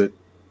of like as a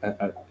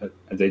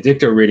de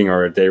dicto reading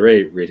or a de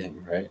re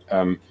reading, right?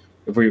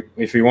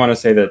 If we want to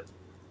say that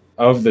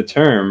of the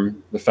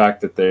term, the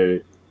fact that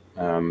they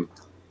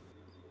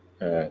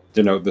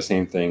denote the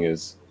same thing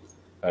is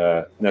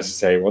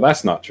necessary, well,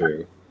 that's not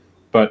true.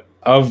 But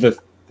of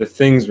the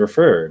things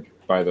referred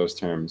by those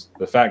terms,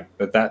 the fact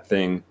that that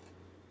thing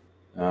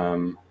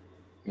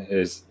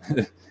is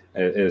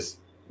is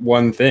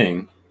one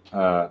thing,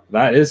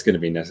 that is going to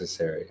be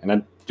necessary.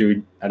 And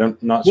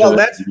not sure. Well,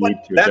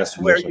 that's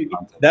where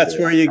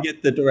you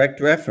get the direct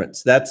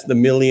reference. That's the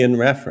million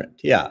referent.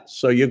 Yeah.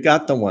 So you've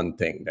got the one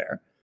thing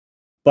there.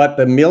 But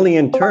the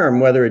million term,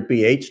 whether it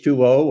be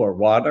H2O or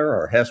water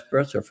or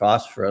Hesperus or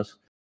phosphorus,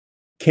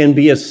 can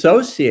be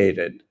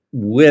associated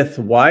with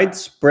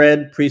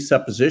widespread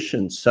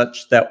presuppositions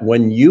such that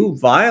when you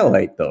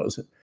violate those,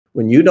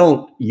 when you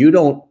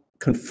don't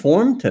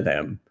conform to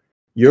them,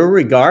 you're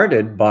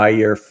regarded by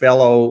your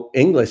fellow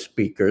English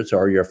speakers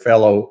or your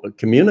fellow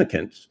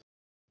communicants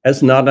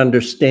as not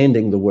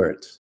understanding the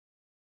words.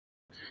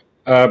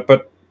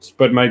 But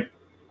my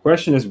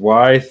question is,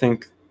 why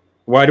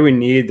do we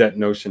need that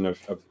notion of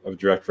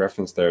direct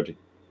reference there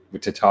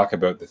to talk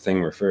about the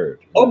thing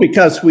referred? Oh,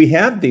 because we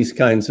have these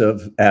kinds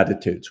of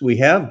attitudes. We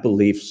have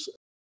beliefs,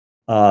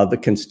 the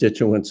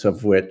constituents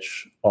of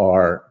which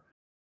are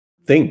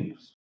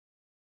things.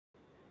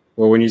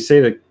 Well, when you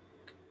say that,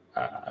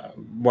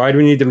 why do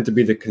we need them to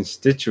be the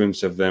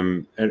constituents of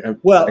them?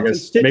 Well, I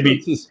guess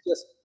maybe is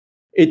just,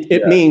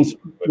 it means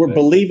we're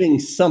believing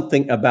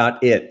something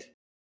about it.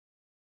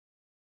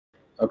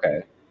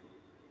 Okay.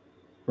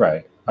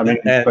 Right. I mean,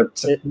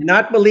 but we're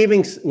not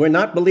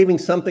believing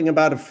something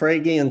about a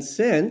Phrygian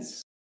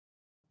sense.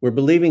 We're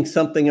believing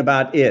something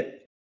about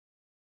it.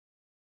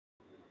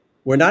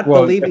 We're not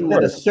believing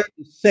that a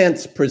certain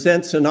sense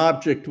presents an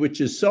object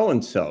which is so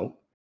and so.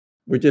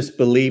 We're just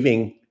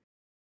believing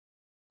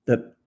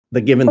that the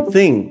given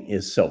thing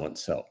is so and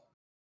so.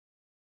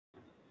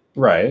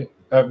 Right,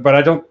 but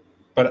I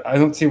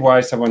don't see why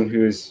someone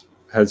who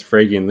has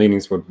Phrygian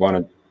leanings would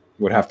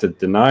have to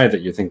deny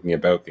that you're thinking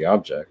about the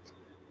object.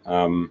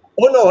 Oh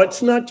no,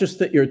 it's not just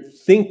that you're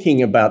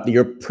thinking about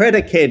you're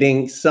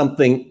predicating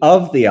something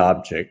of the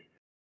object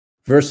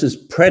versus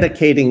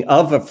predicating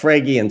of a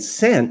Phrygian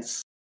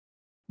sense.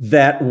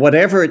 that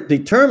whatever it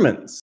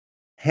determines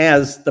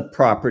has the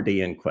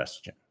property in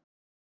question.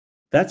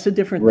 That's a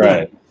different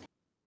thing.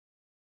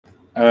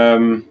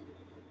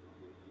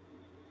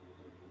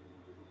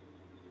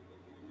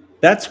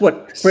 That's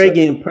what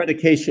Frege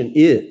predication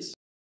is,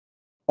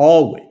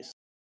 always.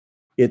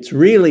 It's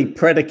really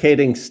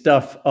predicating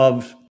stuff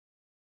of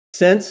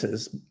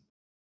senses.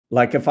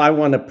 Like if I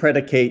want to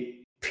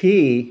predicate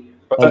P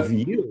of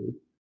you,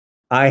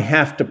 I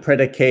have to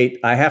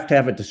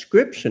have a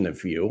description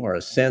of you or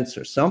a sense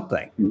or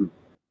something. Mm-hmm.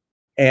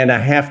 And I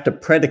have to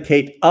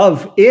predicate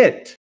of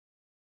it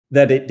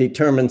that it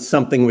determines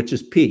something which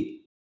is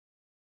P.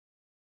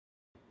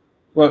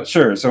 Well,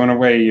 sure. So in a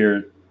way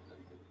you're,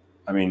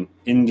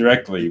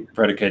 indirectly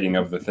predicating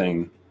of the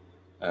thing,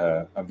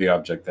 of the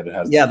object that it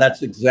has. Yeah,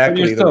 that's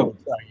exactly. You're still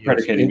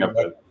predicating of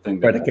the thing.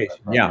 Predication,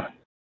 yeah.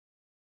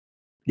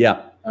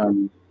 Yeah.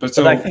 But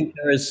I think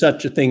there is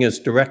such a thing as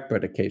direct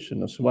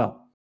predication as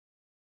well.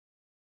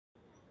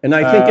 And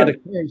I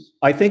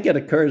think it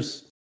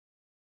occurs,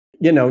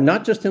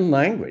 not just in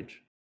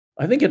language.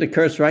 I think it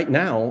occurs right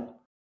now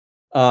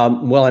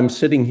while I'm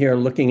sitting here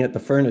looking at the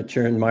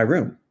furniture in my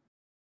room.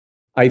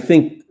 I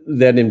think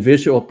that in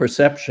visual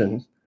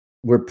perception,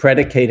 we're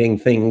predicating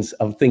things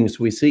of things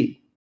we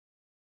see.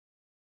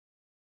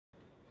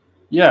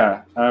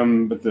 Yeah,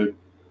 but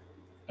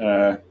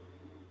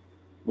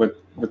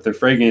what the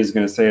Frege is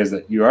going to say is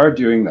that you are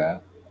doing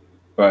that,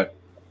 but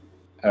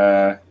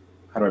how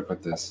do I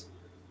put this?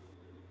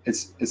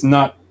 It's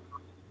not.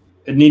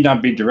 It need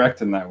not be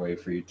direct in that way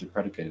for you to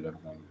predicate it of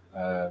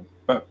them.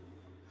 But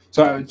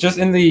so just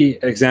in the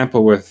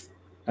example with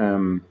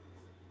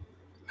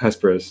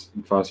Hesperus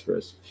and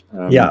phosphorus.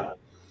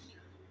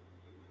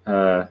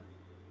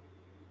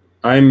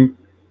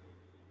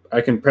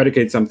 I can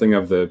predicate something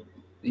of the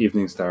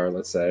evening star,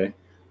 let's say.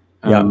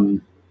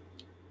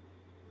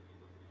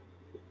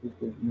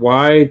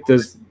 Why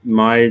does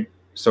my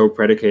so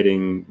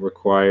predicating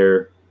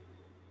require,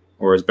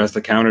 or is best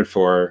accounted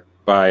for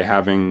by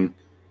having,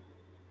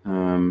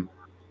 it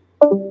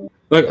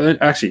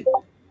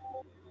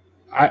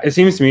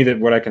seems to me that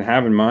what I can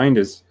have in mind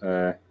is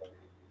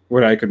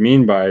what I could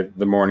mean by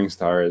the morning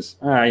star is,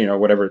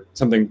 whatever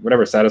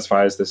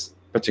satisfies this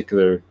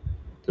particular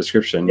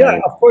description. Yeah,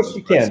 of course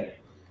you can.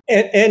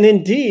 And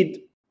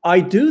indeed, I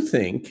do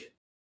think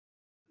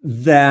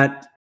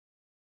that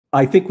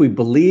we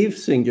believe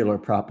singular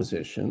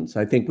propositions.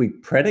 I think we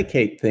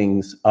predicate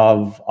things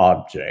of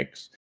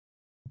objects.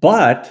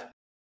 But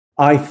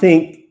I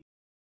think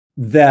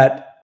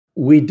that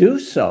we do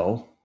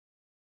so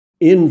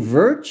in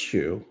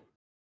virtue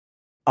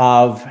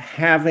of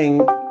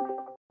having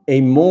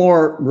a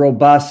more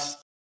robust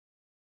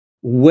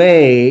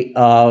way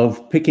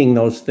of picking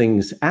those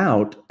things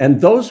out.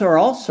 And those are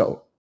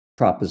also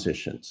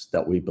propositions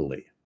that we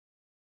believe.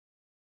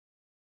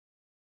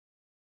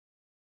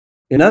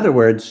 In other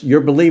words, you're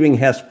believing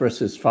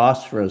Hesperus is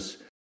phosphorus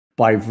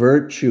by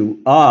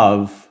virtue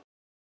of,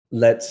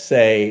 let's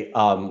say,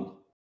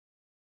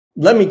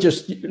 let me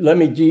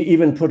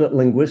even put it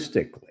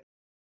linguistically.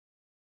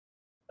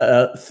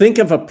 Think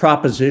of a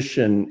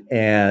proposition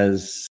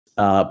as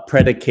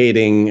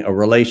predicating a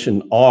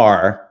relation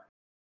R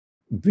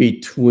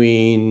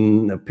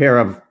between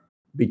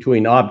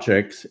between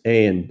objects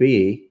A and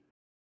B,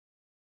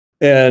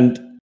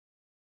 and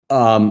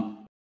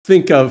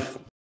think of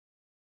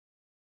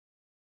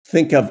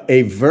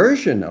a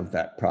version of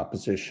that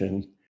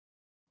proposition.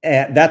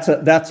 And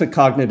that's a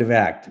cognitive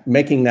act,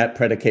 making that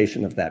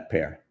predication of that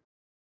pair.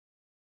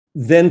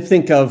 Then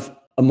think of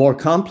a more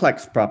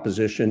complex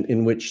proposition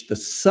in which the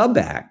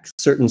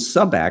certain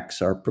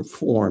subacts are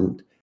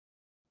performed,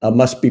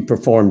 must be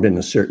performed in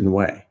a certain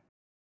way.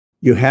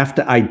 You have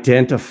to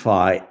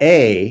identify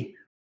A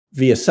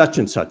via such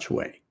and such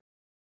way,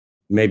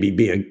 maybe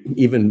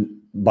even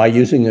by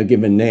using a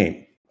given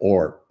name,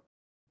 or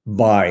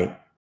by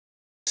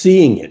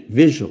seeing it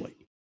visually,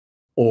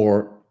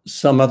 or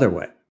some other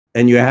way.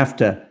 And you have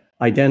to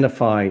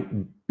identify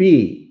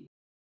B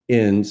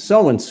in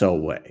so-and-so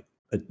way,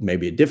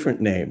 maybe a different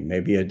name,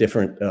 maybe a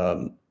different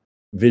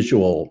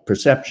visual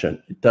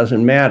perception. It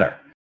doesn't matter.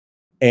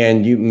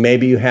 And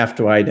maybe you have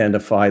to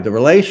identify the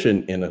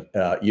relation in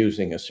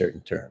using a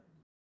certain term.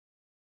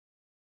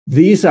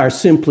 These are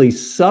simply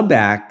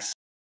subacts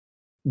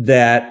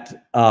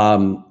that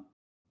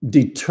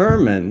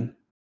determine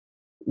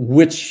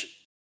which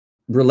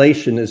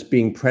relation is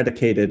being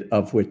predicated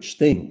of which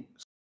things.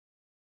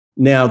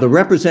 Now, the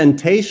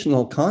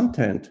representational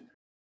content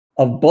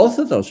of both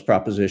of those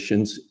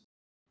propositions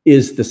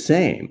is the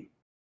same,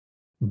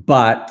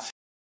 but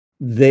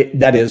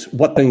that is,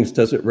 what things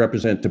does it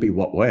represent to be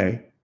what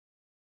way?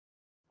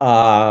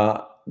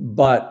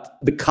 But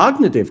the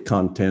cognitive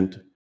content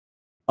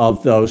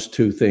of those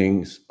two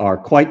things are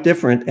quite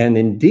different. And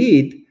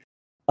indeed,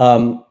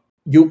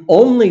 you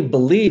only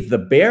believe the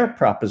bare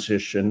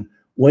proposition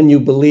when you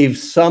believe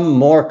some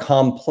more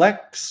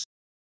complex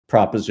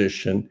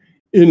proposition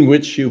in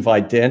which you've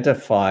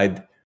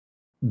identified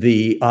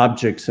the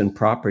objects and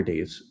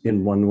properties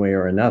in one way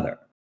or another.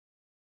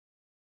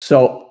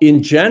 So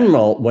in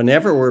general,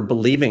 whenever we're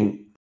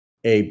believing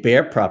a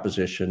bare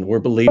proposition, we're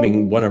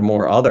believing one or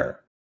more other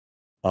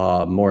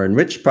more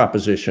enriched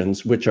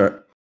propositions, which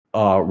are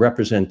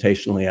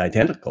representationally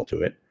identical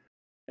to it.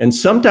 And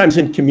sometimes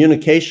in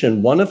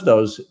communication, one of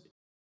those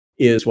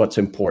is what's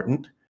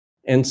important,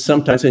 and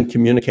sometimes in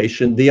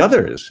communication, the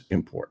other is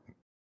important.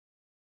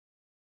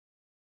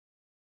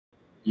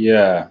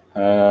 Yeah.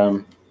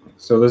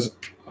 So there's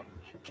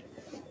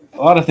a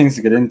lot of things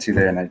to get into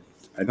there, and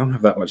I don't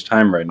have that much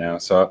time right now.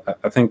 So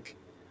I think,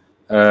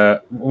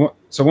 so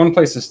one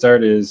place to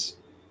start is,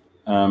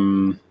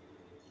 I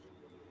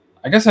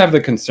guess I have the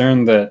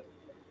concern that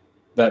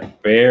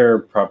that bare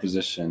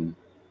proposition,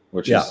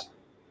 which is,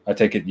 I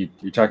take it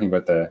you're talking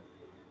about the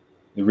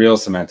real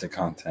semantic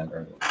content,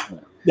 or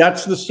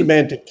that's the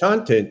semantic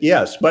content,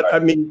 yes. But I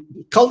mean,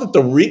 call it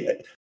the real.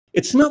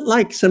 It's not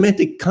like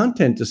semantic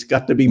content has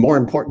got to be more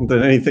important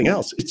than anything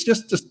else. It's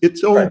just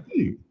its own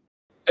thing.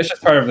 It's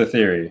just part of the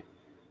theory.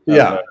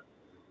 Yeah.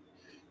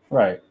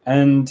 Right.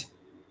 And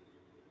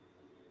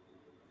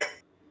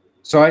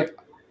so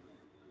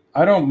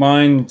I don't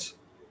mind,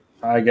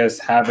 I guess,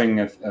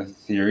 having a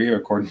theory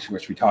according to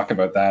which we talk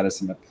about that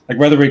as like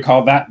whether we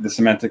call that the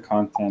semantic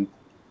content.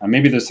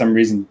 Maybe there's some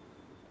reason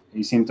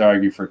you seem to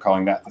argue for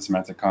calling that the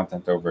semantic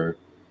content over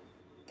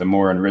the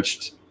more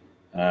enriched,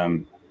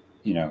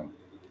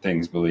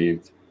 things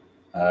believed.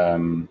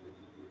 I'm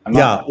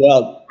not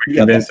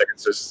convinced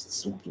it's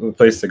just a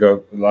place to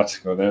go, a lot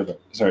to go there.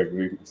 But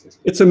sorry,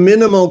 it's a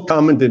minimal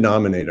common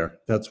denominator.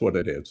 That's what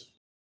it is.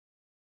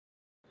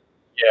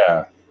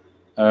 Yeah.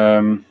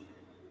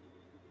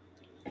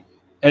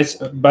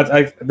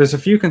 There's a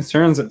few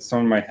concerns that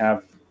someone might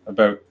have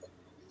about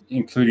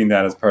including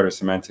that as part of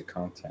semantic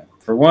content.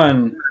 For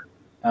one,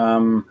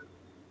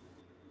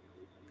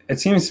 it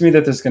seems to me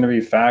that there's going to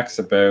be facts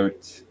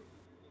about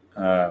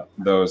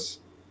those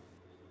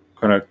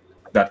kind of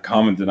that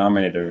common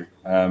denominator.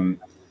 I mean,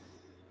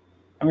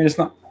 it's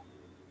not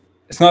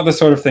the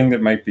sort of thing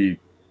that might be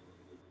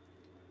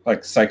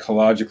like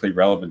psychologically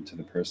relevant to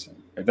the person.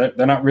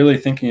 They're not really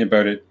thinking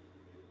about it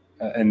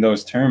in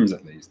those terms,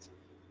 at least.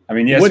 I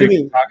mean, yes, we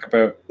can talk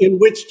about. In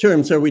which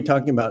terms are we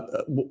talking about?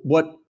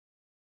 What?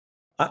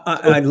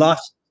 I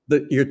lost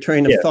your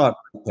train of thought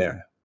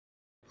there.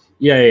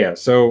 Yeah.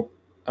 So,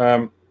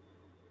 we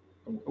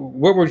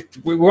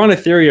want a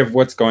theory of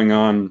what's going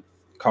on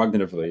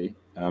cognitively,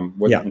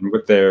 what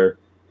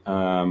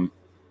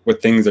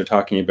things they're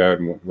talking about,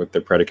 and what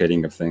they're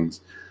predicating of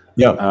things.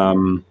 Yeah.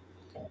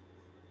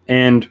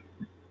 And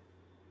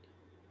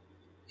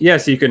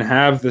yes, you can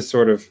have this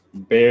sort of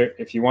bare.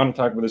 If you want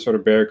to talk about this sort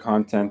of bare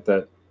content,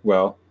 that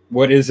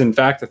what is in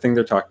fact the thing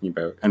they're talking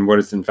about, and what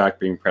is in fact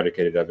being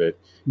predicated of it.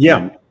 Yeah.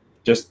 And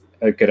just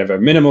could have a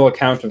minimal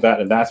account of that,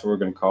 and that's what we're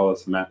going to call a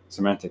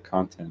semantic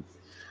content.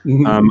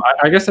 Mm-hmm.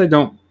 I guess I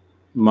don't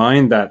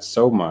mind that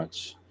so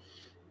much.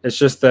 It's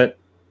just that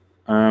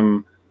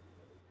I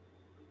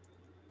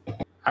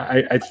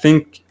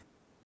think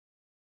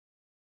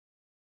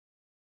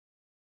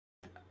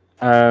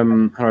how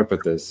do I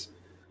put this?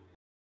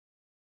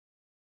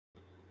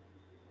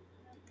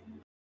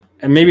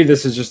 And maybe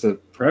this is just a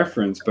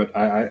preference, but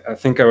I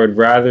think I would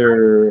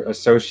rather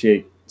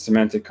associate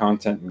semantic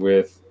content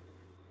with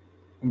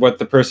what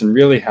the person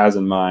really has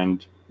in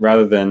mind,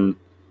 rather than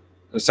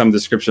some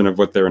description of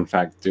what they're in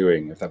fact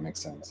doing, if that makes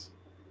sense.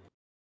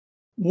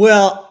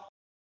 Well,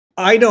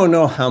 I don't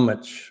know how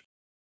much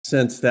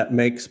sense that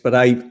makes, but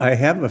I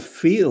have a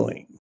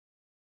feeling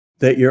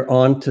that you're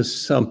onto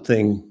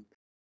something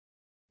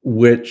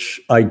which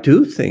I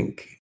do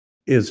think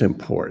is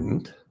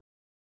important.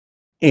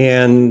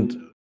 And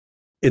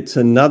it's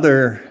the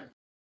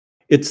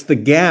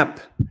gap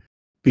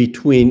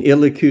between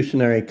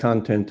illocutionary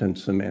content and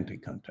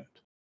semantic content.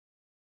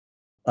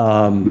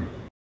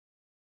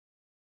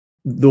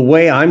 The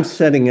way I'm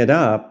setting it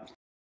up,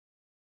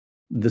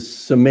 the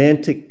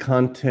semantic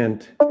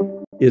content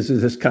is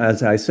this,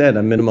 as I said,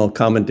 a minimal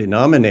common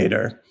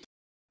denominator.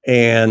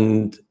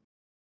 And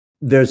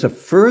there's a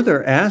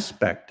further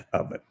aspect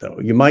of it, though.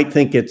 You might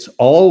think it's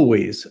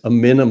always a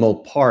minimal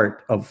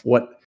part of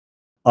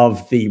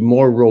the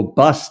more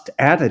robust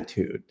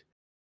attitude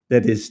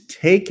that is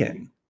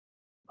taken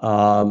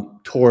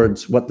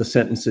towards what the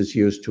sentence is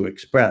used to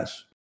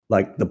express,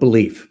 like the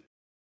belief,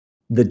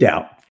 the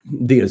doubt,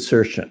 the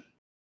assertion,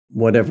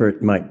 whatever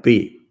it might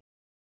be.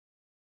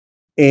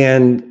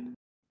 And,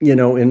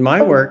 in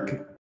my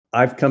work,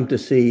 I've come to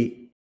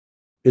see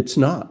it's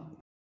not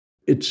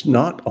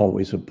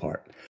always a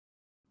part.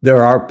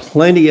 There are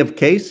plenty of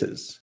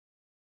cases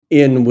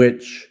in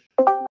which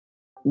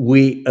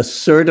we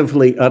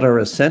assertively utter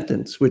a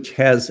sentence which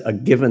has a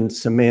given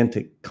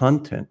semantic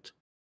content.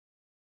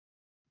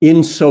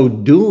 In so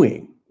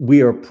doing,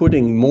 we are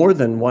putting more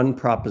than one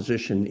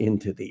proposition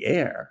into the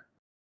air.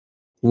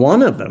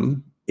 One of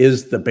them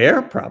is the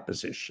bare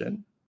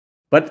proposition,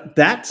 but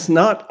that's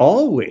not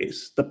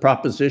always the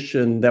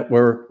proposition that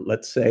we're,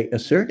 let's say,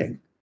 asserting.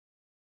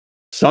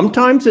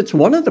 Sometimes it's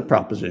one of the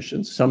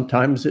propositions,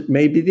 sometimes it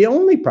may be the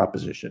only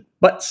proposition,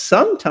 but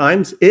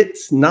sometimes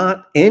it's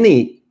not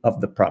any of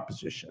the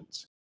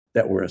propositions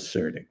that we're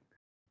asserting,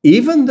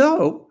 even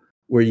though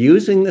We're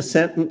using the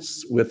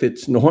sentence with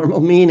its normal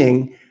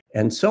meaning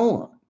and so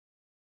on.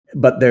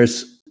 But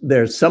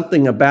there's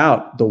something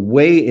about the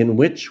way in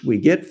which we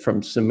get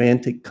from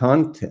semantic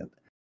content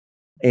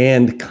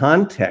and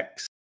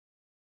context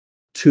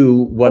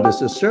to what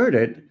is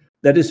asserted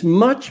that is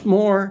much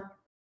more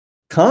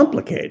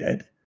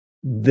complicated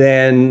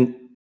than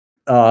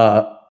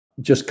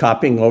just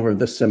copying over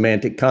the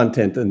semantic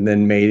content and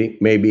then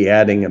maybe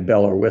adding a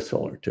bell or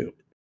whistle or two.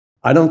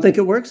 I don't think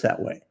it works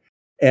that way.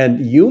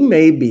 And you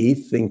may be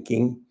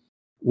thinking,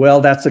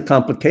 well, that's a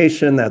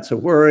complication, that's a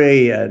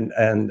worry, and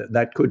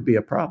that could be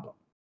a problem.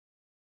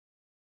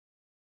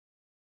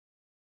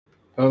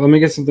 Let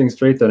me get something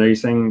straight then. Are you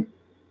saying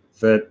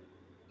that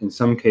in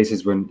some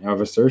cases when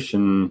of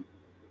assertion,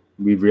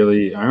 we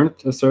really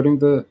aren't asserting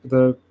the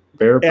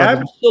bare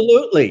proposition?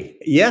 Absolutely.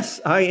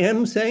 Yes, I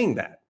am saying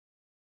that.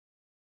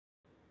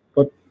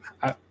 But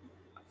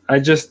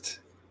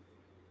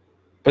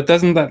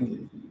but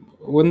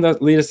wouldn't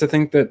that lead us to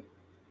think that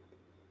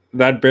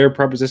that bare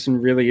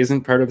proposition really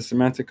isn't part of the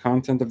semantic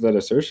content of that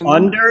assertion?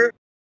 Under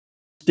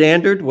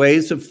standard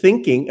ways of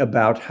thinking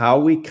about how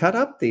we cut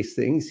up these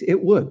things,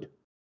 it would.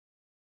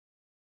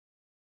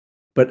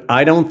 But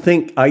I don't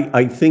think,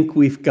 I think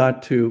we've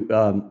got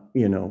to,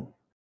 you know,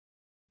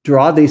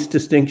 draw these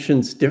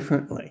distinctions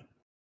differently.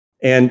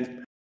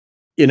 And,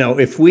 you know,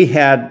 if we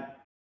had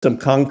some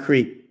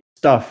concrete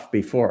stuff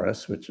before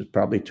us, which is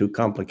probably too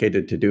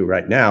complicated to do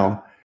right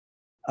now,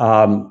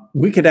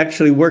 we could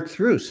actually work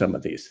through some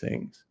of these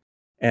things.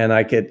 And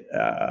I could,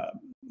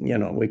 you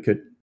know,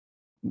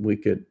 we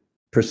could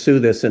pursue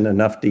this in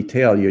enough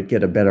detail, you'd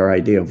get a better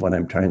idea of what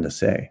I'm trying to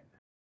say.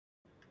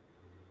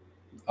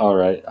 All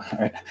right.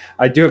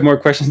 I do have more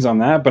questions on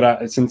that,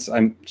 but since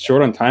I'm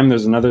short on time,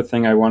 there's another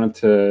thing I wanted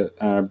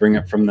to bring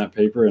up from that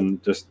paper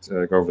and just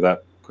go over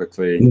that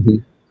quickly.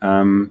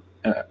 Mm-hmm.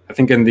 I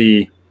think in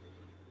the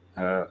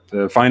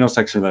final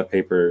section of that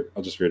paper,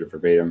 I'll just read it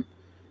verbatim.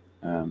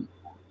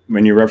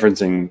 When you're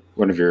referencing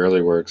one of your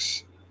early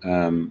works,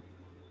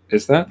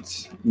 is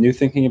that New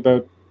Thinking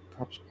About,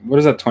 what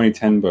is that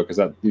 2010 book? Is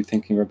that New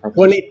Thinking About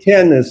Proposition?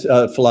 2010 is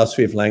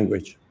Philosophy of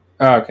Language.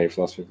 Oh, okay,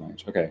 Philosophy of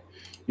Language. Okay.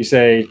 You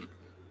say,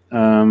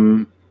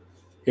 in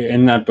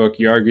that book,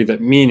 you argue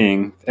that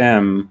meaning,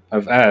 M,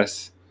 of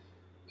S,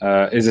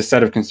 is a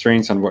set of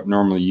constraints on what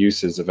normal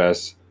uses of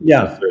S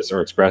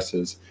or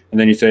expresses. And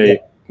then you say,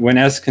 when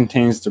S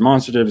contains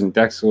demonstratives,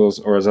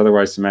 indexicals, or is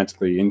otherwise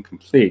semantically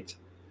incomplete,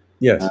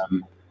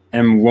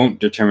 M won't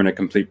determine a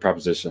complete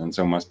proposition, and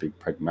so must be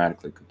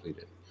pragmatically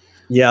completed.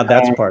 Yeah,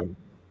 that's part of it.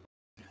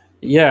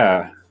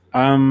 Yeah.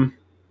 I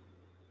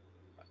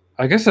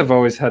guess I've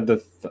always had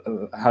the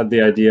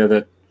idea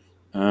that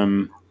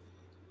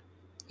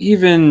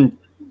even,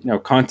 you know,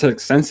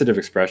 context-sensitive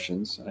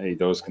expressions, i.e.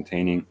 those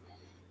containing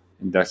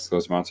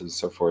indexicals, demonstratives, and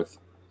so forth,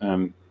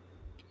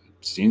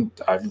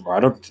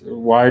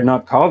 why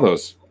not call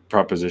those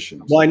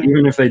propositions? Why?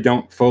 Even if they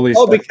don't fully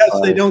specify.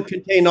 Because they don't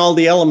contain all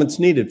the elements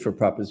needed for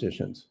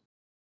propositions.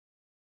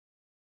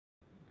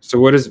 So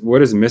what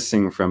is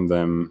missing from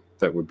them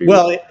that would be?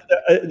 Well,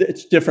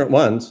 it's different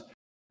ones.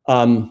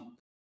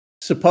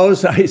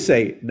 Suppose I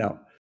say, no,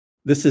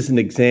 this is an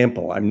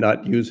example. I'm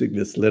not using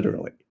this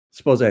literally.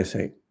 Suppose I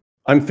say,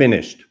 I'm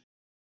finished.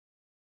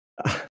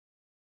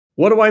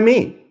 What do I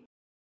mean?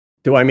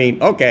 Do I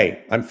mean,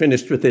 okay, I'm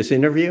finished with this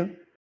interview?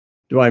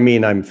 Do I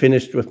mean I'm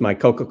finished with my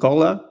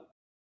Coca-Cola?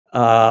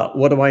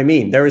 What do I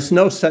mean? There is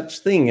no such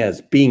thing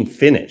as being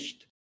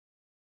finished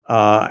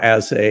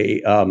as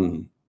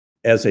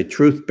a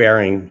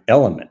truth-bearing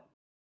element.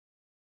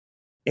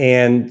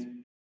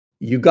 And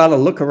you got to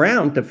look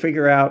around to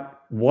figure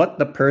out what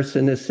the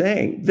person is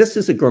saying. This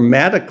is a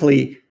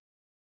grammatically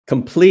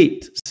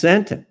complete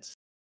sentence.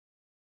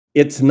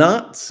 It's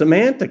not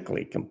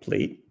semantically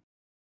complete.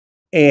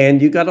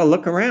 And you got to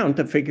look around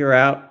to figure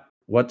out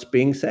what's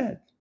being said.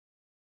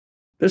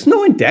 There's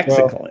no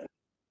indexical in it.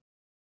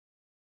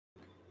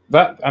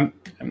 But I'm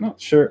not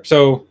sure.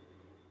 So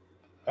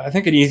I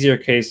think an easier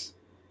case,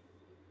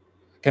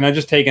 can I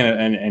just take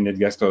an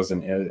indexicals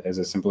as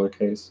a simpler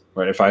case?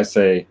 Right? If I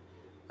say,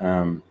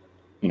 you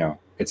know,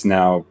 it's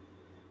now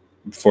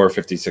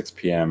 4:56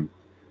 p.m.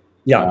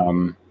 Yeah.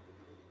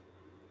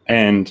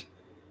 And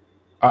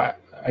I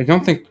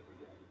don't think,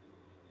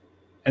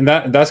 and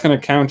that's going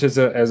to count as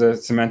a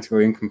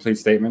semantically incomplete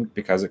statement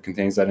because it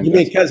contains that. You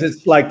mean because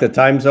it's like the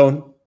time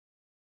zone?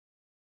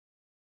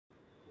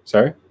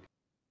 Sorry?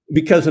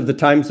 Because of the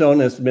time zone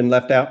has been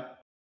left out?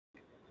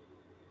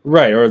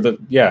 Right, or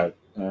yeah,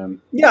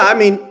 I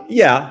mean,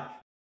 yeah.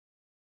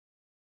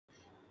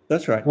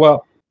 That's right.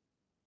 Well,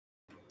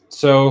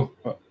 so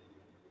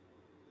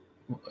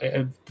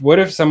what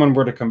if someone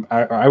were to come,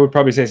 I would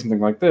probably say something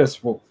like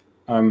this, well,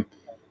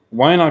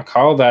 why not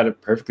call that a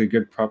perfectly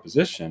good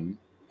proposition?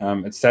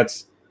 It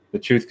sets the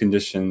truth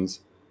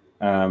conditions,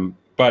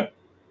 but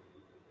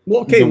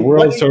the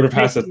world sort of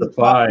has to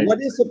supply.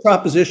 What is a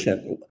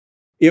proposition?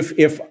 If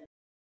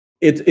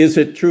is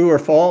it true or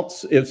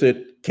false? Is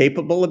it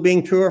capable of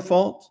being true or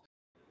false?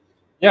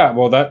 Yeah,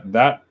 well,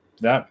 that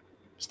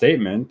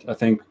statement I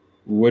think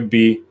would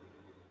be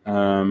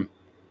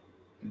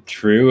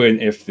true,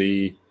 and if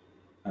the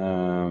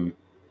time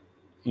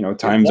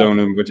zone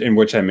in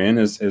which I'm in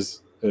is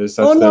such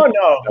oh, that.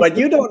 No, but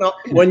you don't know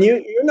when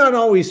you're not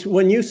always,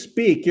 when you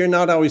speak, you're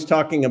not always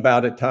talking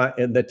about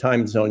the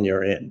time zone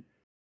you're in.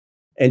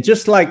 And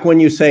just like when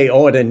you say,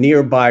 oh, at a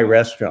nearby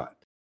restaurant,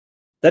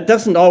 that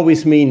doesn't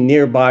always mean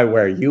nearby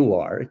where you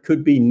are. It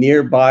could be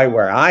nearby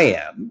where I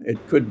am.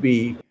 It could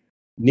be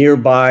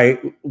nearby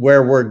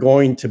where we're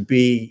going to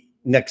be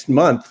next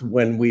month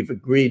when we've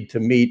agreed to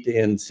meet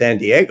in San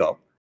Diego.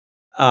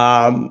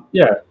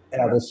 Yeah.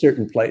 At a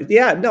certain place.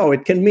 Yeah, no,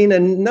 it can mean a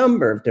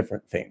number of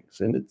different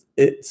things. And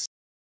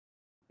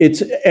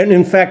and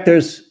in fact,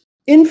 there's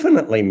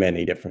infinitely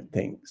many different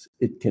things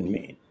it can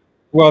mean.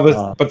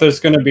 Well, but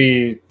there's going to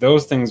be,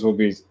 those things will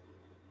be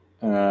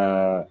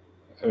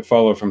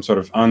follow from sort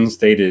of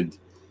unstated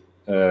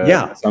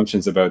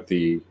assumptions about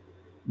the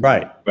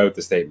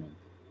statement.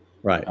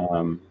 Right.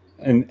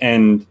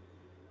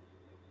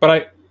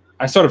 But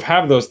I sort of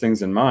have those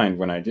things in mind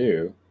when I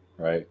do,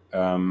 right?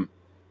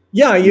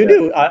 Yeah, you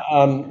do.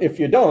 If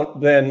you don't,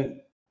 then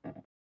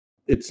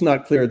it's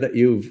not clear that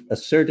you've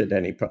asserted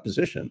any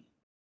proposition.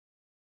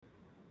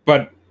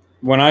 But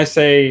when I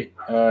say,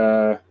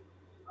 it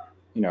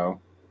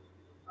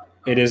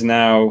is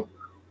now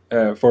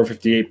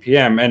 4:58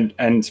 p.m.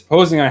 and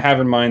supposing I have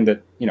in mind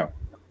that,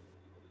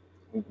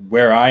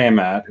 where I am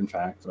at, in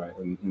fact, right,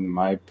 in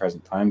my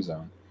present time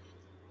zone,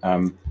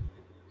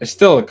 it's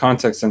still a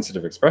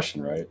context-sensitive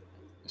expression, right?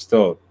 It's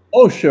still.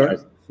 Oh, sure.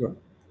 Sure.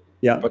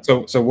 Yeah. But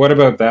so what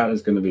about that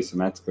is going to be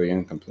semantically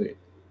incomplete?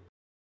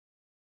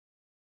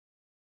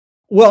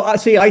 Well,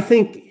 see, I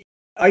think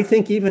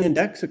even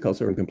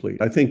indexicals are incomplete.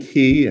 I think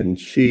he and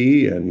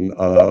she and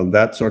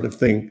that sort of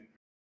thing,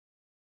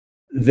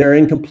 they're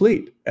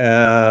incomplete.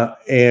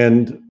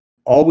 And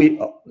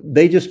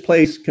they just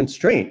place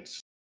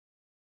constraints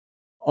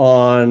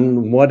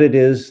on what it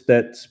is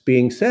that's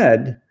being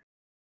said.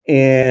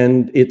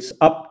 And it's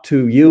up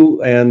to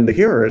you and the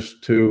hearers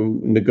to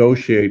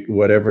negotiate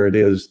whatever it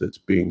is that's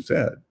being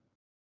said.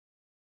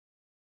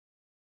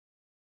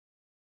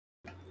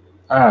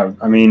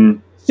 I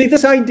mean, see,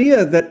 this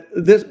idea that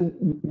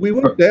we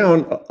went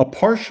down a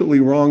partially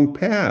wrong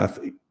path.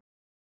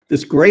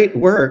 This great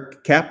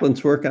work,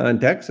 Kaplan's work on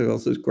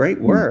indexicals, is great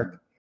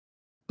work.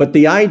 But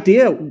the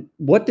idea,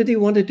 what did he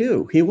want to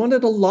do? He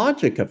wanted a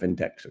logic of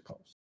indexicals.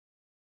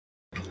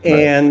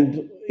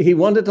 And he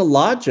wanted a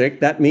logic.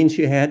 That means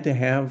you had to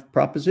have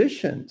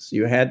propositions.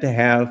 You had to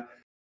have,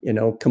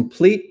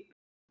 complete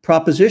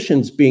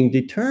propositions being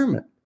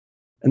determined.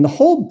 And the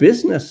whole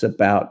business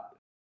about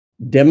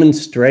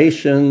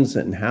demonstrations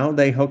and how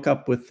they hook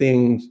up with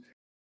things,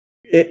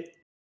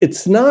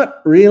 it's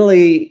not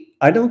really,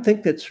 I don't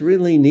think that's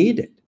really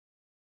needed.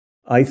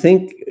 I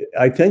think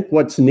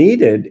what's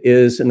needed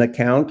is an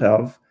account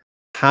of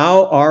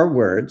how our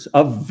words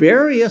of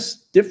various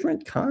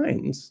different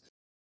kinds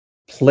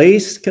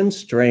place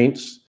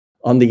constraints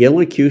on the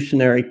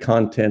illocutionary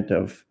content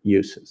of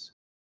uses.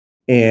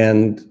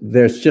 And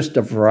there's just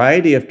a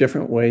variety of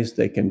different ways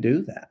they can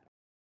do that.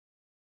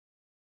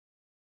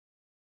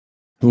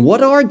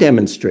 What are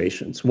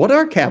demonstrations? What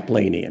are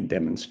Kaplanian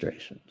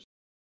demonstrations?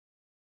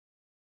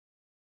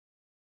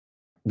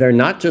 They're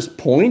not just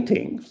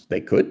pointings.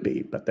 They could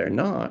be, but they're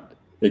not.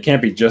 They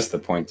can't be just the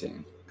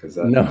pointing, because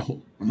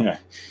no. Yeah,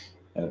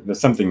 there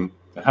has to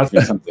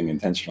be something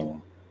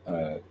intentional,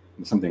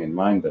 something in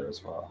mind there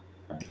as well.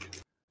 Right?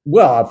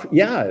 Well,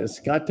 yeah, there's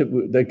got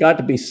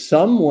to be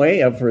some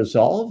way of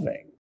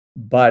resolving,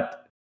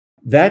 but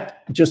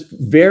that just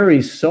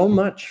varies so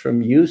much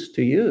from use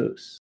to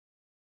use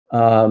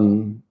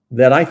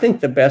that I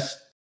think the best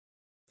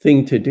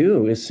thing to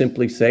do is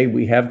simply say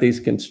we have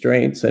these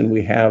constraints and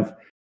we have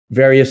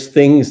various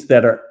things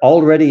that are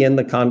already in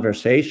the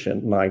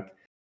conversation, like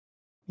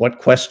what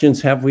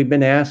questions have we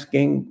been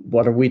asking?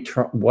 What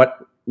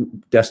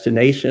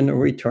destination are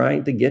we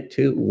trying to get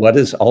to? What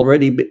is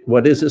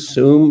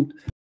assumed?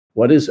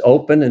 What is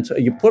open? And so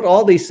you put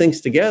all these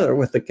things together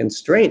with the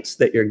constraints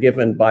that you're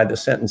given by the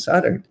sentence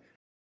uttered.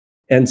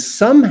 And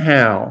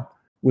somehow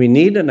we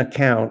need an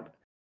account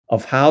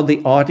of how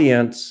the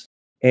audience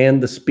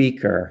and the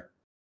speaker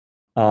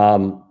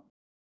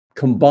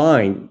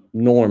combine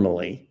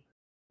normally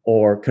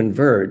or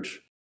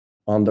converge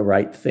on the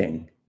right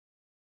thing.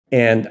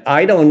 And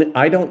I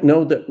don't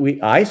know that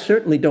I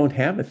certainly don't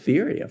have a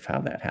theory of how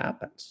that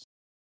happens.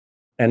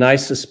 And I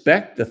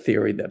suspect the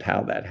theory that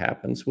how that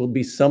happens will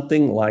be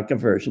something like a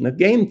version of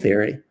game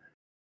theory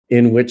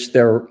in which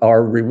there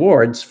are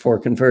rewards for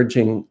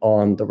converging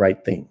on the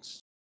right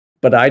things.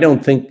 But I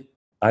don't think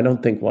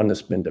one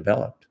has been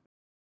developed.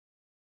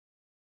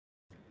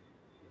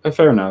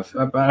 Fair enough.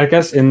 But I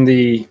guess in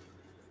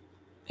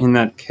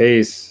that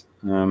case,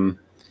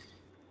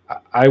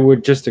 I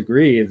would just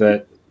agree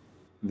that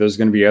there's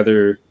going to be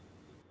other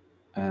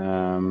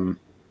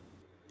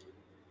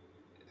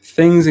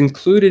things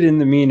included in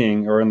the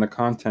meaning or in the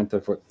content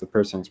of what the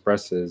person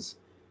expresses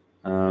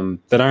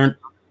that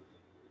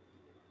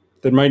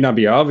might not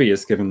be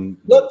obvious given.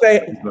 Look,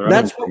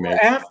 that's what we're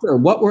after.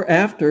 What we're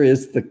after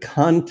is the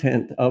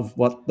content of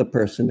what the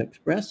person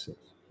expresses.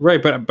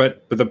 Right,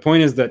 but the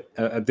point is that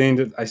at the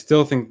end, I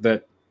still think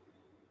that.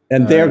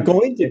 And they're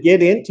going to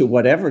get into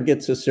whatever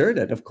gets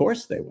asserted. Of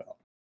course they will.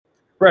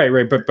 Right.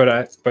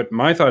 But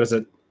my thought is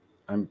that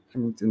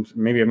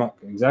maybe I'm not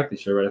exactly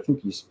sure, but I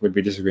think you would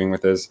be disagreeing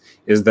with this,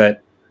 is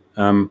that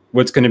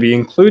what's going to be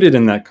included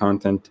in that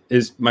content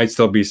might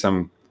still be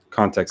some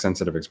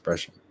context-sensitive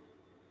expression.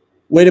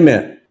 Wait a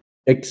minute.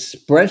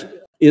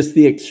 Is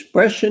the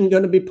expression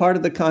going to be part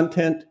of the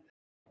content,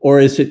 or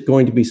is it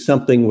going to be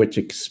something which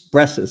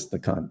expresses the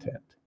content?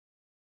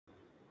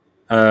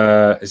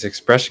 Is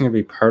expression going to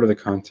be part of the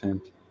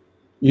content?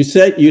 You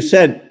said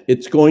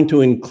it's going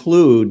to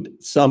include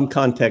some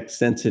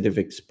context-sensitive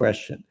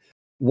expression.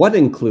 What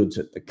includes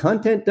it? The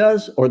content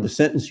does, or the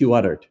sentence you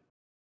uttered?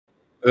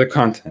 The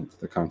content.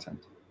 The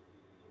content.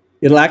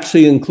 It'll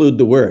actually include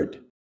the word.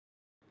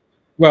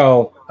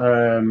 Well,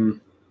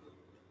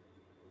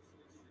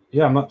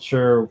 yeah, I'm not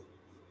sure.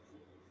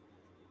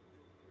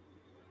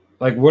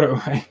 Like,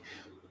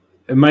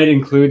 it might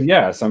include,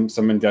 yeah, some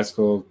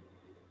indexical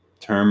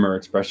term or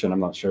expression. I'm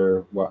not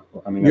sure what.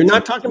 I mean, you're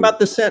not talking about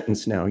the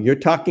sentence now. You're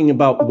talking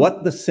about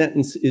what the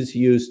sentence is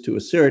used to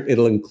assert.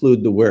 It'll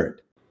include the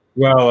word.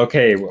 Well,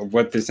 okay,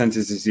 what the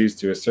sentence is used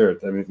to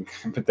assert. I mean,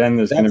 but then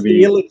there's going to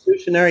be the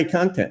illusionary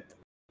content.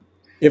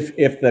 If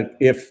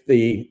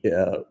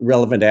the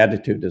relevant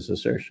attitude is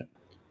assertion.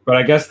 But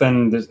I guess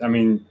then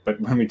but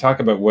when we talk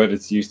about what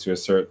it's used to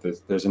assert,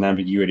 there's an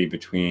ambiguity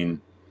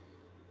between,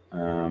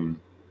 the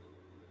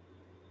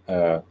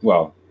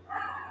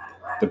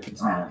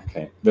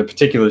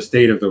particular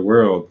state of the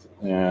world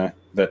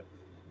that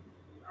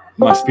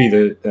must be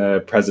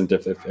the present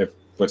if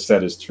what's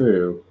said is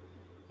true,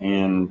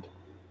 and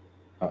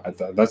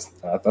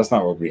that's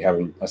not what we have.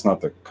 That's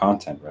not the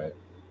content, right?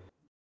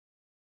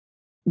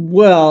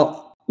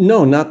 Well,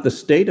 no, not the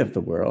state of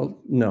the world.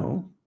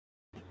 No.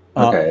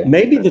 Okay.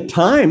 Maybe the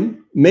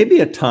time. Maybe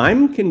a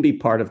time can be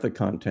part of the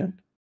content,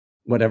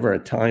 whatever a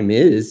time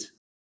is.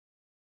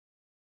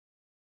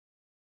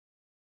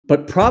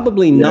 But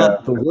probably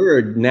not the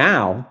word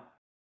now.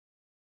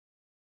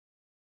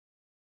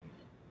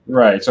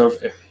 Right. So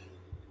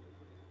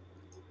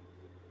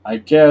I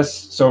guess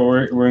so.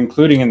 We're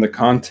including in the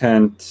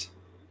content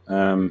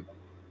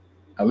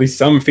at least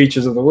some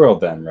features of the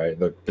world, then, right?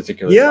 The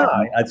particular. Yeah,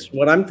 that's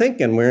what I'm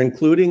thinking. We're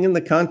including in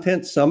the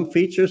content some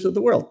features of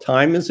the world.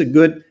 Time is a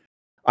good.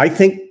 I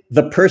think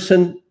the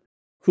person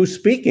who's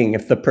speaking,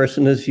 if the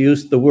person has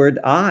used the word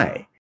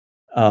I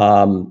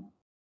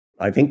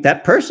think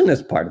that person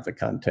is part of the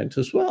content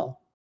as well.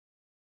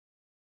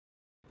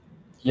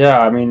 Yeah,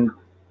 I mean,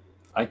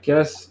 I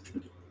guess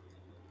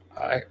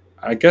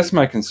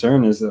my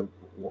concern is that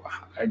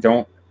I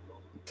don't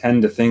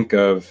tend to think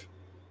of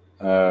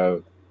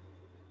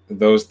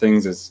those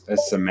things as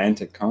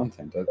semantic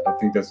content. I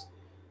think that's,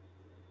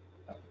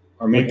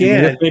 or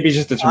maybe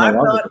just the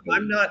terminology.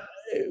 I'm not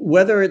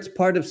whether it's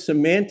part of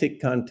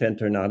semantic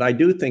content or not. I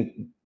do think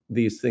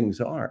these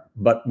things are,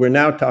 but we're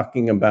now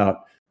talking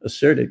about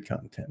asserted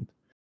content,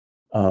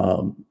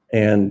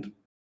 and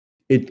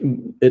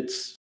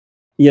it's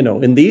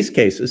in these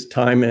cases,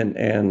 time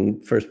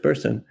and first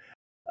person,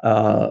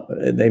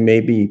 they may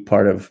be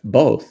part of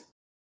both.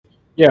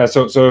 Yeah.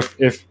 So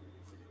if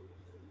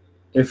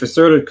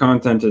asserted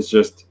content is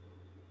just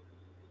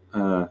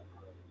the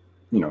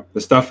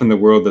stuff in the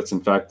world that's in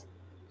fact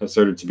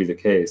asserted to be the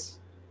case,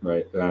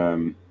 right?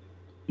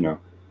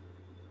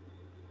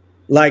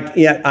 Like,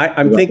 yeah,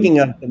 I'm thinking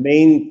of the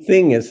main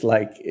thing is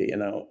like,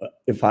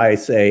 if I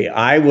say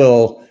I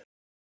will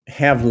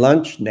have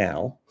lunch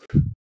now,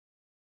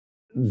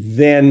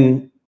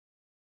 then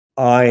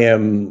I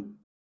am,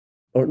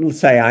 or let's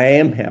say I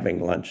am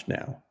having lunch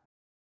now.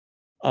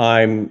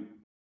 I'm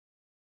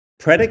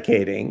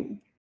predicating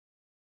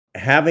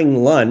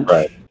having lunch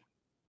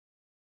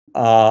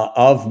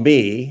of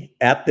me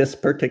at this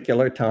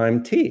particular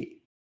time t.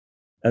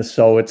 And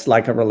so it's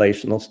like a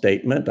relational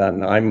statement,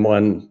 and I'm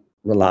one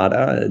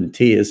relata and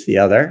t is the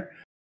other.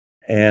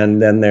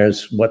 And then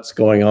there's what's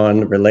going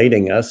on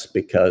relating us,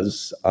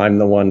 because I'm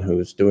the one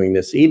who's doing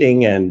this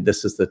eating and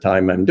this is the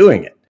time I'm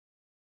doing it.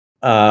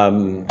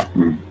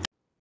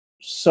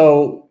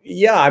 So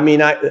yeah, I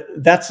mean,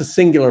 that's a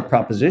singular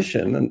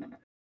proposition,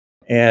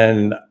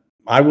 and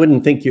I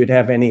wouldn't think you'd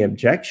have any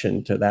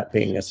objection to that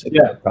being a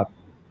singular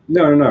proposition.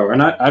 No,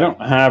 and I don't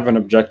have an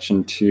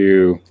objection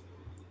to,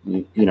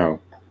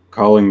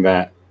 calling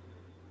that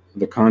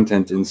the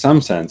content in some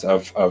sense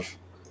of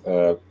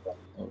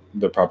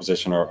the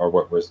proposition or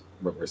what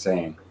we're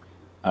saying.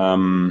 I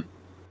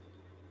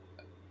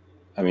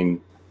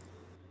mean,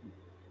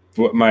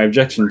 what my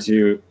objection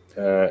to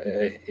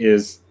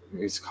is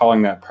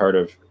calling that part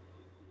of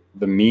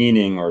the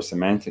meaning or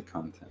semantic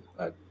content.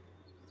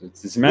 The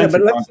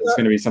semantic content is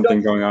going to be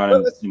something going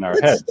on in our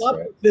heads,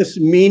 right? This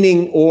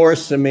meaning or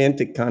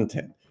semantic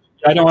content.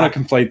 I don't want to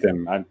conflate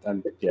them.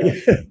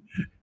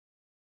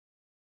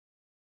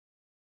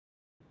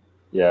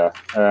 Yeah.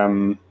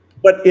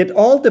 But it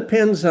all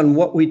depends on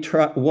what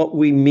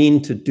we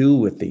mean to do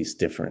with these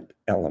different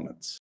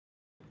elements.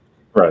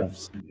 Right.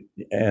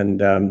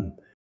 And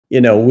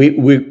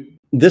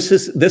this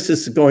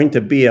is going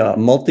to be a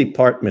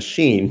multi-part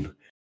machine,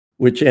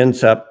 which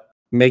ends up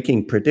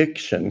making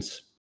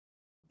predictions.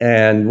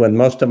 And when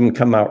most of them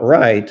come out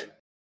right,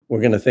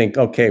 we're going to think,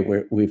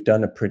 okay, we've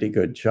done a pretty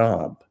good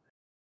job.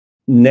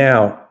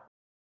 Now,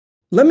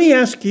 let me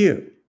ask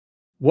you,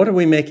 what are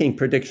we making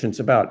predictions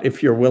about,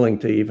 if you're willing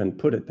to even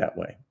put it that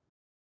way?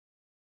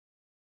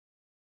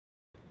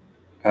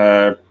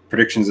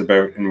 Predictions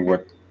about in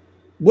what?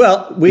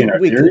 Well, we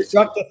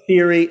construct a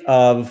theory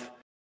of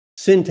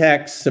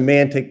syntax,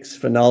 semantics,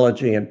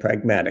 phonology, and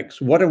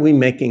pragmatics. What are we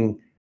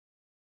making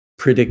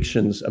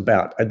predictions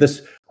about?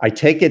 I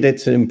take it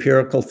it's an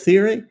empirical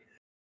theory.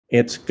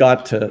 It's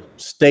got to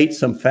state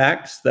some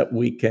facts that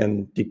we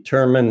can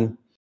determine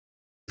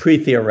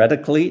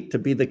pre-theoretically to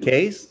be the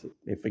case.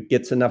 If it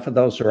gets enough of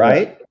those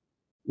right,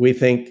 we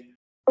think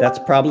that's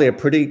probably a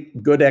pretty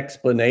good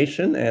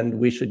explanation, and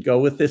we should go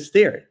with this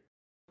theory.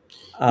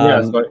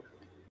 So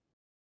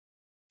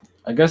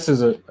I guess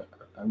there's a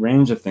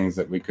range of things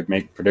that we could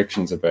make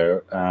predictions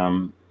about.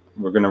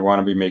 We're going to want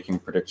to be making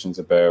predictions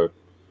about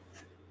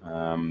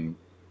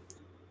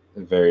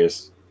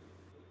various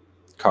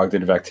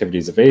cognitive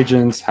activities of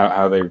agents,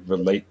 how they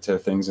relate to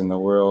things in the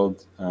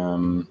world,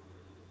 how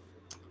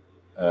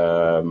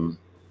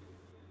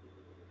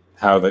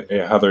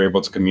they're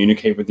able to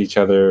communicate with each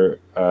other,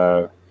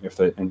 if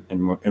they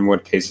in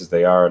what cases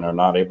they are and are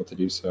not able to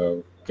do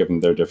so,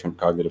 given their different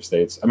cognitive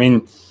states. I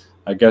mean,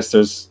 I guess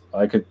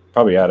I could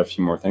probably add a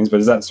few more things, but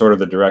is that sort of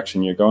the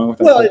direction you're going with?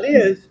 Well, it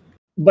is.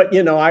 But,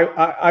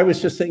 I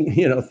was just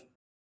thinking,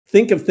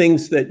 think of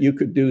things that you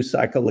could do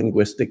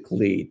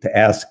psycholinguistically to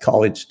ask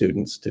college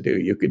students to do.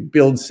 You could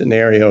build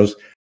scenarios,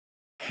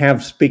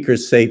 have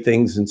speakers say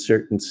things in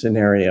certain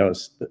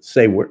scenarios, that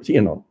say words,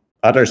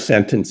 utter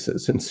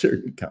sentences in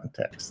certain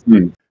contexts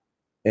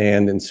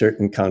and in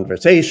certain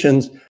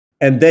conversations.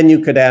 And then you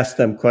could ask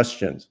them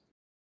questions.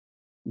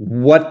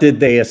 What did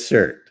they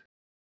assert?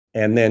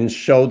 And then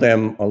show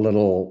them a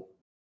little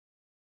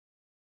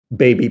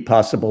baby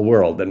possible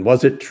world. And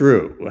was it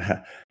true?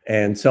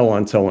 And so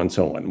on, so on,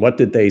 so on. What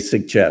did they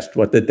suggest?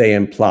 What did they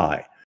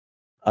imply?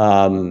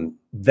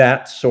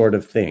 That sort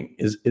of thing.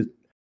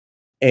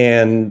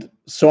 And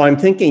so I'm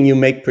thinking you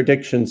make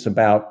predictions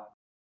about,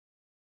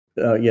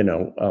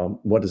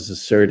 what is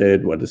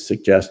asserted, what is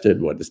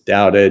suggested, what is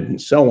doubted,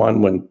 and so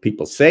on when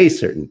people say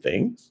certain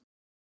things.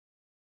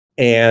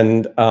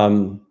 And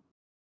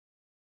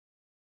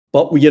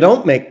but you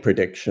don't make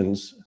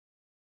predictions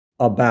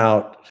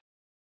about,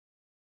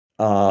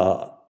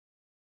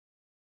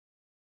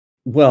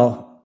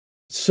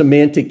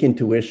 semantic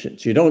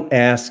intuitions. You don't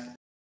ask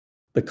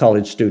the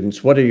college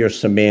students, what are your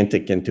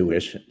semantic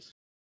intuitions?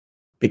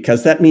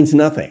 Because that means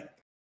nothing.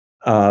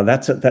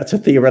 That's a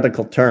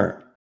theoretical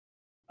term.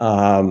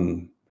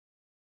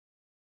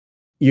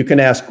 You can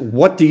ask,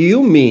 what do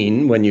you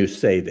mean when you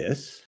say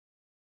this?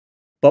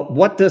 But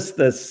what does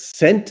the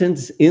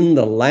sentence in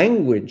the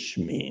language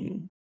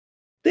mean?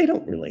 They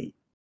don't really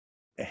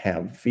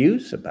have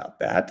views about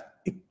that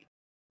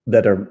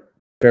are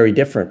very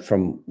different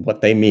from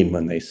what they mean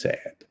when they say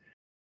it.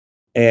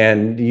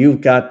 And you've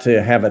got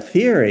to have a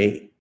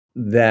theory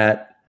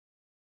that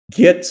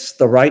gets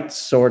the right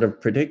sort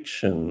of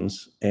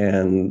predictions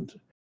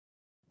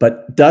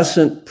but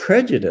doesn't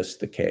prejudice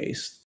the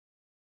case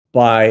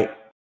by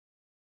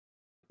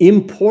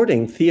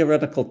importing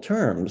theoretical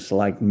terms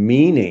like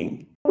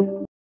meaning,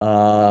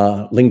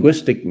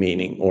 linguistic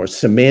meaning, or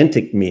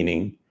semantic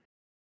meaning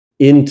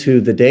into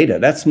the data.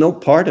 That's no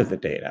part of the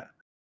data.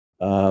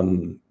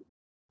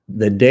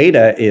 The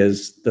data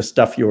is the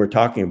stuff you were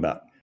talking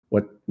about.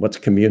 What's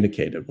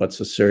communicated, what's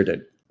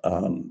asserted,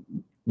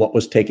 what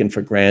was taken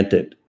for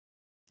granted,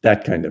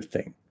 that kind of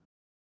thing.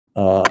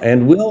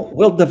 And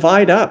we'll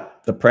divide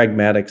up the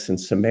pragmatics and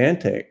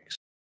semantics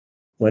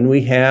when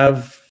we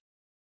have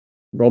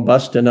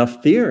robust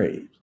enough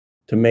theory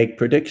to make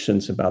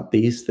predictions about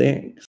these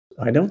things.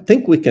 I don't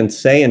think we can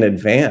say in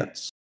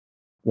advance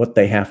what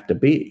they have to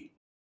be.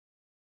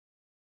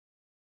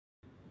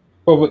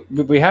 Well,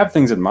 we have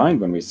things in mind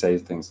when we say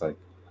things like,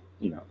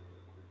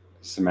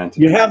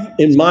 semantic. You have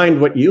in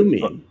mind what you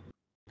mean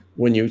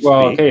when you speak.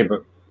 Well, okay,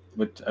 but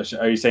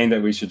are you saying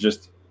that we should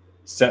just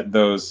set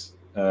those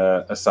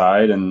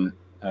aside and?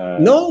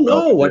 No.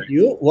 What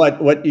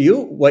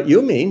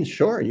you mean?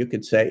 Sure, you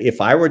could say,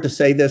 if I were to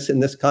say this in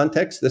this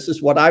context, this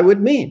is what I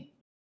would mean.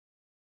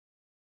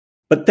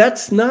 But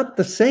that's not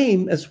the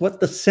same as what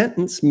the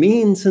sentence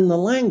means in the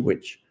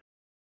language.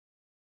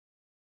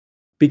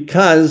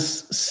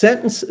 Because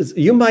sentences,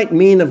 you might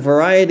mean a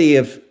variety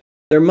of,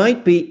 there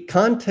might be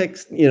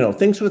context,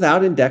 things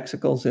without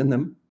indexicals in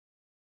them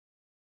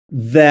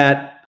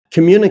that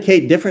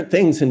communicate different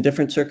things in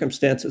different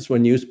circumstances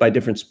when used by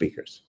different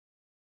speakers.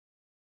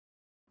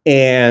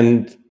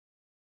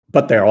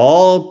 But they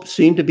all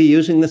seem to be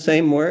using the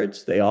same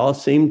words. They all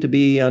seem to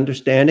be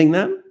understanding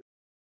them.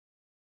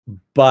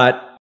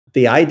 But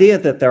the idea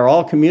that they're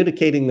all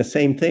communicating the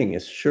same thing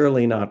is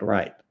surely not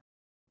right.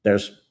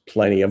 There's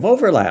plenty of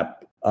overlap.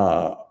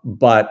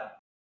 But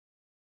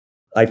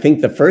I think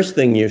the first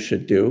thing you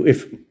should do,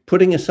 if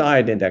putting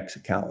aside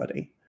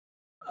indexicality,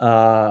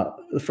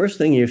 the first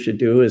thing you should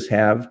do is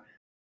have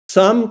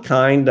some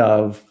kind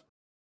of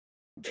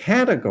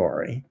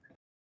category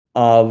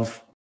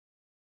of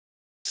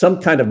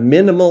some kind of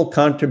minimal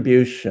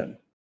contribution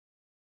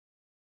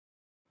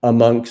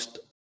amongst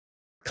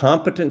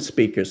competent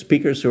speakers,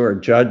 speakers who are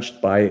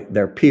judged by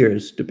their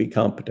peers to be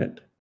competent,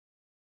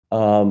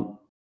 what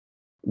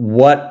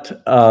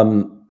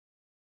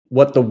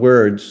the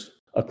words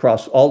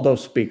across all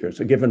those speakers,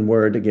 a given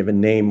word, a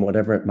given name,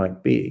 whatever it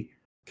might be,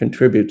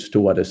 contributes to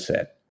what is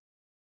said,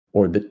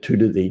 or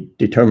to the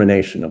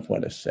determination of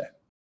what is said.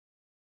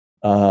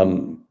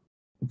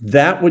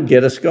 That would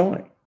get us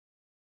going.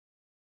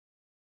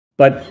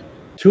 But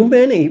too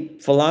many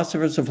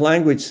philosophers of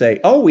language say,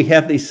 oh, we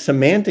have these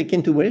semantic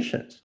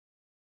intuitions.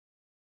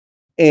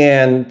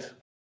 And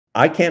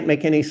I can't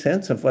make any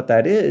sense of what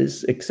that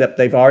is, except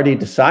they've already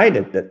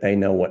decided that they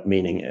know what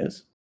meaning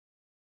is.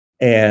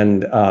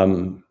 And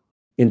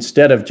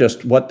instead of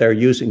just what they're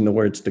using the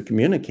words to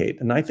communicate.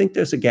 And I think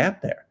there's a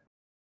gap there.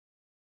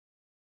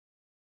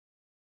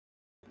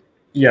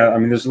 Yeah, I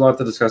mean, there's a lot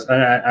to discuss.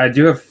 I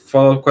do have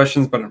follow-up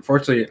questions, but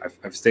unfortunately,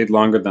 I've stayed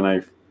longer than I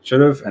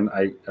should have, and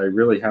I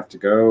really have to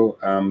go.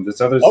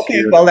 There's others.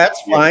 Okay, well,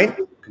 that's fine.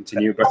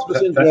 Continue, but that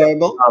was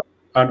enjoyable.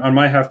 On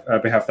my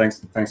behalf,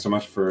 thanks so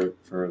much for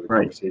the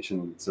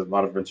conversation. It's a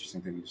lot of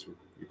interesting things you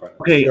brought up.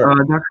 Okay, Sure.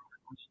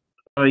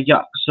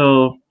 yeah.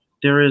 So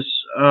there is,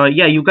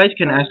 yeah. You guys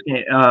can ask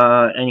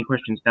any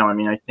questions now. I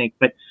mean, I think,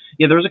 but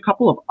yeah, there's a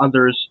couple of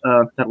others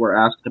that were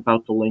asked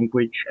about the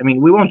language. I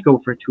mean, we won't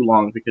go for too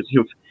long because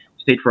you've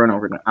stayed for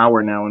over an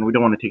hour now, and we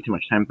don't want to take too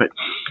much time. But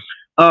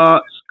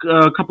a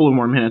couple of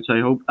more minutes, I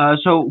hope.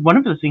 So one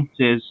of the things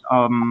is,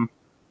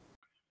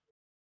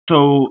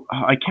 so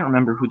I can't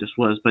remember who this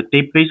was, but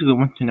they basically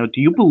want to know: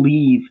 do you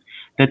believe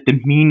that the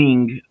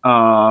meaning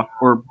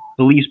or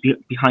beliefs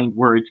behind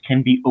words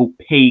can be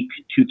opaque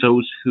to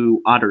those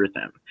who utter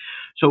them?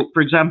 So,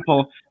 for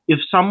example, if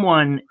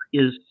someone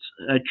is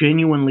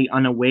genuinely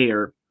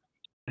unaware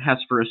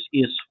Hesperus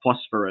is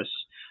phosphorus,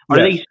 are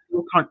Yes. they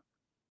still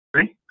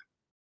right?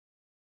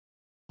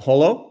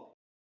 Hello?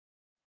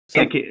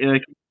 Yeah,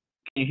 can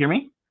you hear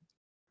me?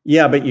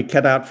 Yeah, but you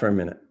cut out for a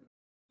minute.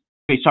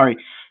 Okay, sorry.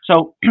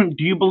 So,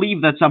 do you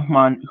believe that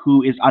someone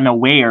who is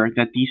unaware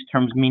that these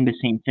terms mean the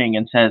same thing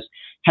and says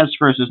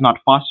Hesperus is not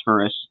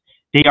phosphorus,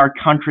 they are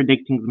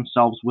contradicting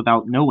themselves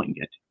without knowing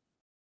it?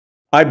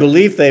 I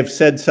believe they've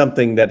said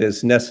something that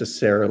is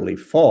necessarily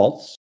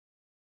false,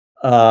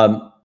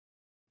 but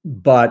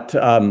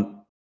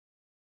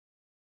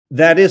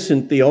that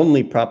isn't the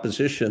only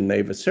proposition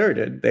they've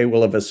asserted. They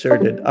will have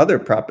asserted other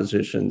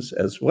propositions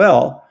as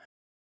well,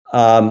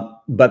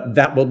 but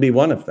that will be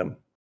one of them.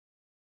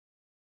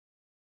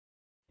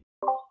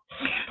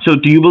 So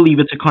do you believe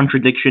it's a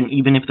contradiction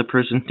even if the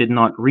person did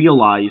not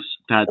realize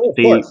that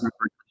they referred to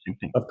the same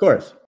thing? Of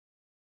course.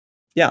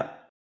 Yeah.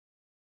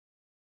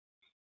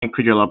 And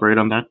could you elaborate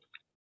on that?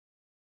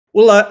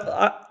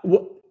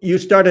 Well, you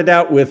started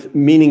out with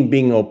meaning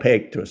being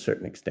opaque to a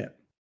certain extent.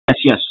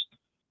 Yes.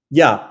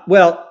 Yeah.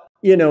 Well,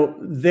 you know,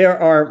 there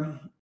are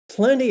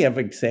plenty of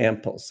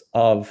examples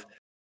of,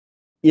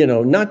 you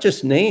know, not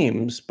just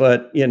names,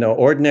 but, you know,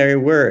 ordinary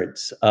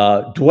words.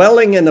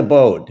 Dwelling and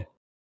abode.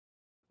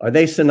 Are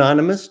they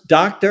synonymous?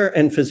 Doctor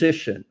and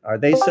physician. Are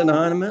they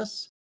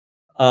synonymous?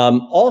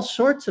 All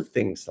sorts of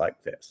things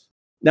like this.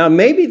 Now,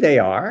 maybe they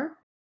are,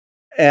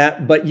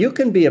 but you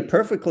can be a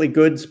perfectly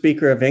good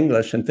speaker of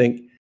English and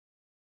think,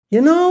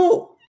 you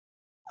know,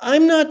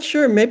 I'm not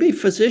sure. Maybe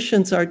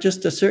physicians are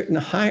just a certain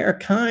higher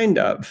kind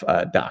of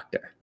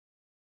doctor.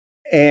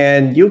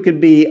 And you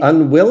could be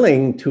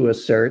unwilling to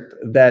assert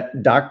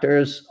that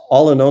doctors,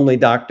 all and only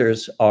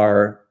doctors,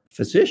 are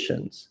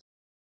physicians.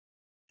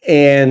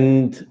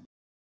 And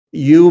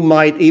you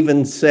might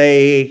even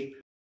say,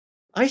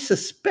 I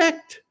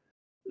suspect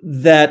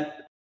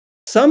that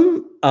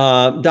some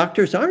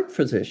doctors aren't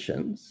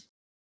physicians.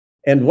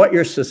 And what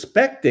you're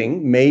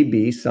suspecting may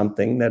be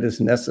something that is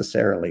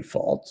necessarily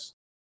false.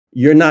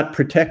 You're not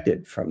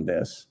protected from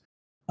this.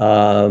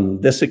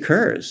 This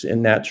occurs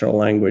in natural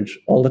language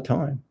all the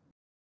time.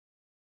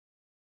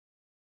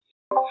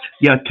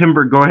 Yeah,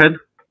 Timber, go ahead.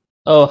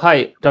 Oh,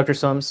 hi, Dr.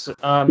 Soames.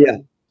 Yeah.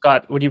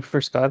 Scott, would you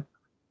prefer Scott?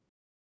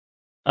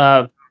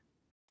 I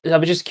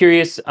was just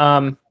curious.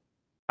 I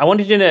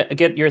wanted to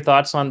get your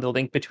thoughts on the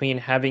link between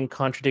having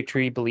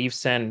contradictory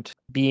beliefs and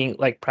being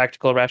like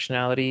practical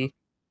rationality,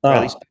 or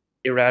at least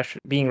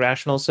being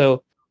rational.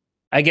 So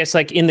I guess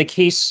like in the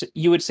case,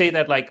 you would say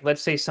that like,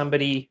 let's say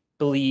somebody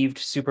believed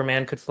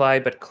Superman could fly,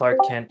 but Clark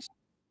Kent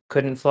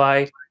couldn't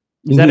fly.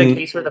 Is that a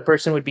case where the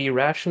person would be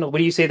irrational?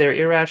 Would you say they're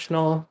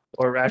irrational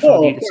or rational?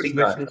 No, Do you of course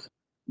distinguish not. this?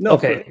 No,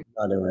 Okay.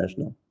 not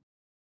irrational.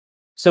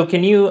 So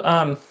can you,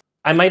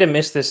 I might have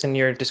missed this in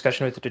your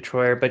discussion with the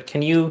Detroiter, but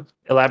can you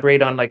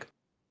elaborate on like,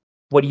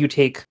 what do you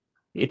take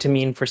it to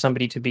mean for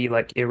somebody to be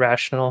like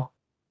irrational?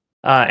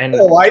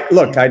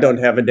 Look, I don't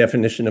have a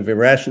definition of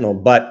irrational,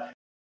 but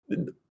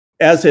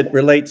as it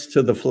relates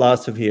to the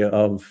philosophy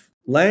of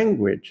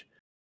language,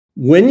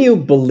 when you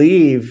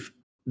believe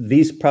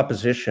these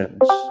propositions,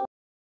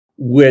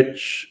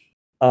 which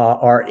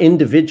are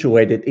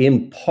individuated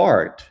in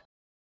part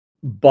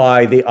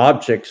by the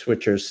objects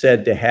which are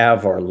said to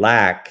have or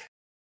lack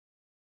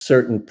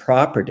certain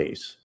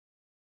properties,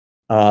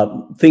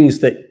 things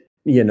that,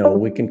 you know,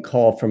 we can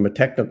call from a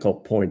technical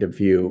point of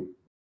view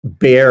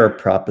bare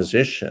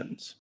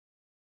propositions.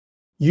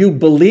 You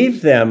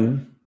believe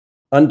them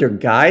under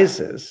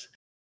guises,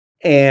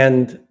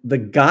 and the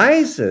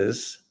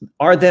guises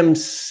are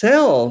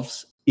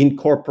themselves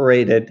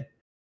incorporated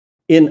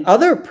in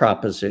other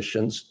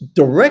propositions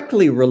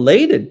directly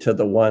related to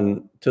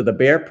the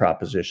bare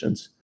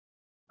propositions.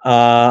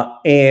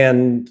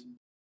 And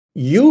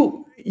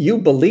you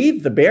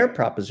believe the bare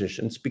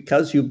propositions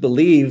because you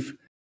believe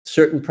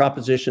certain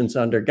propositions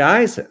under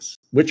guises,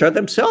 which are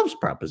themselves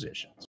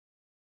propositions.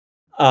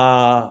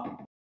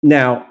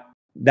 Now,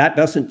 that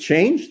doesn't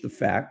change the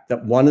fact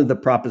that one of the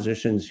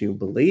propositions you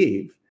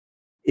believe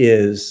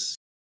is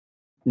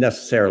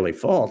necessarily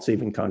false,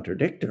 even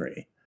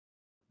contradictory.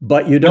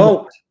 But you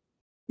don't,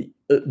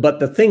 but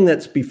the thing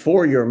that's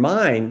before your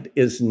mind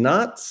is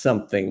not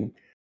something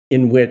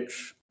in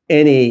which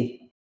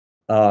any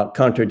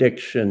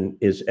contradiction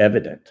is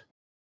evident.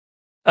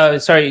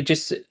 Sorry,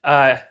 just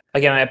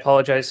again, I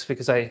apologize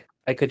because I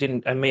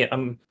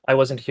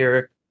wasn't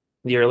here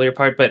the earlier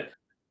part, but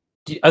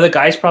are the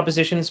guise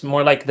propositions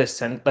more like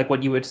like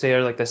what you would say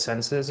are like the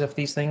senses of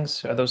these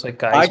things? Are those like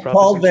guise propositions? I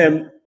call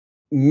them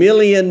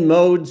million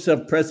modes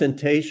of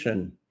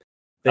presentation.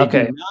 They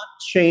do not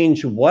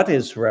change what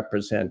is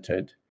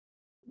represented.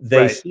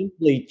 They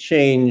simply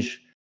change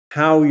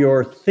how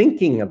you're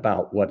thinking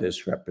about what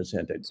is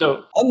represented.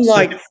 So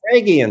unlike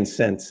Phrygian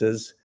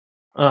senses,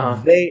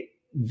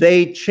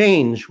 they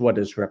change what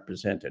is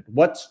represented.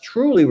 What's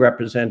truly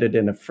represented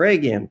in a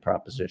Phrygian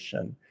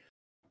proposition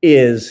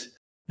is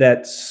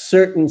that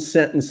certain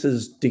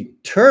sentences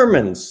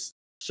determines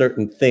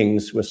certain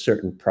things with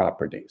certain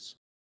properties.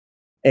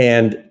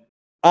 And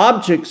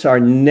objects are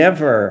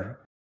never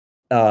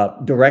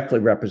directly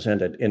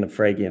represented in a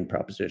Phrygian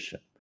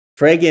proposition.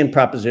 Phrygian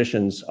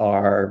propositions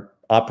are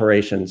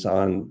operations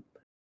on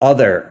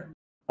other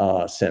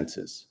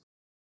senses.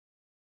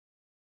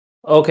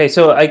 Okay,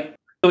 so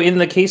in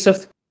the case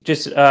of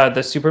just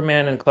the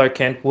Superman and Clark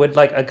Kent, would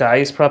like a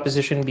guise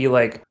proposition be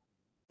like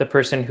the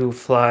person who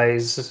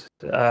flies?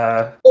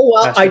 Oh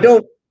well, I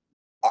don't.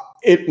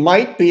 It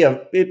might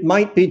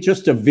be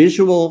just a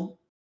visual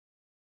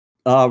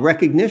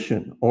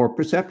recognition or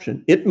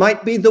perception. It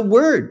might be the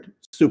word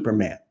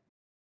Superman.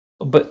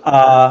 But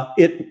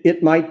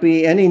it might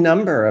be any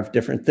number of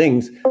different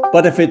things.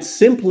 But if it's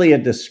simply a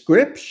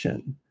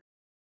description,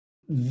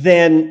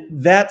 then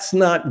that's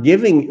not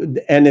giving.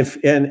 And if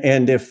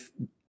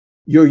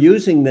you're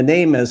using the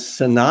name as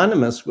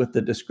synonymous with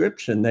the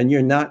description, then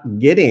you're not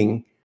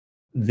getting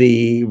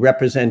the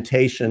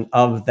representation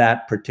of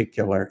that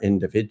particular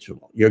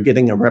individual. You're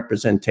getting a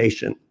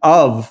representation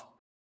of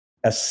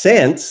a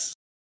sense,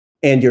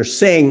 and you're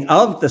saying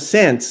of the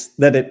sense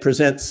that it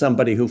presents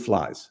somebody who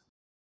flies.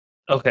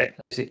 Okay,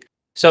 I see.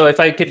 So if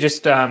I could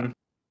just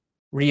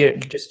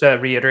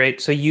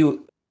reiterate, so your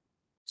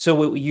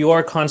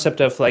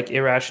concept of like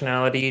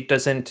irrationality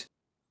doesn't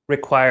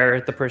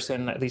require the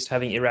person at least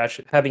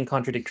having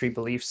contradictory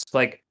beliefs.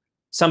 Like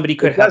somebody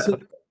could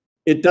have.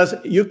 It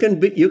doesn't. You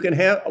can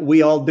have.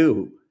 We all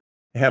do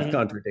have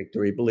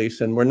contradictory beliefs,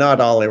 and we're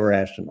not all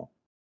irrational.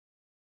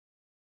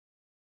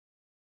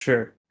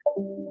 Sure.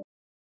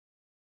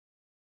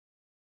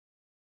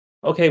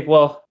 Okay.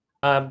 Well,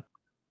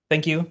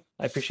 thank you.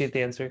 I appreciate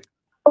the answer.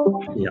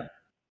 Yeah.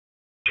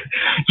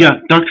 Yeah,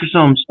 Dr.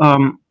 Soames.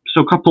 So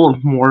a couple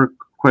of more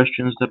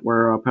questions that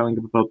were piling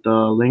up about the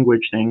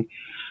language thing.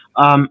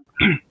 One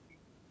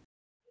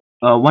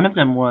of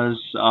them was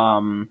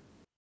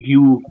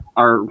you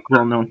are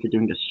well known for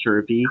doing a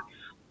survey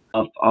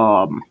of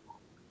common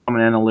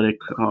analytic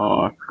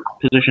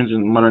positions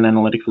in modern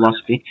analytic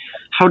philosophy.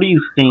 How do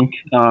you think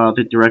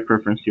the direct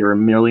reference theory or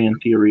Millian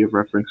theory of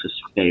references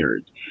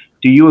fared?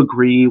 Do you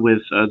agree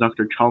with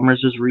Dr.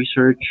 Chalmers'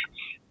 research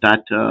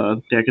that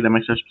the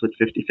academics are split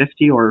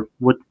 50-50, or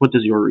what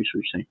does your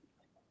research say?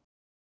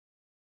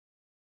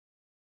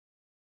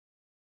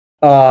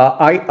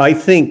 I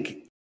think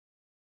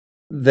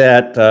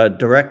that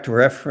direct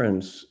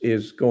reference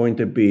is going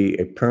to be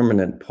a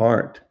permanent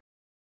part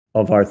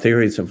of our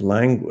theories of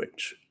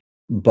language,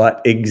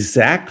 but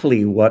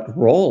exactly what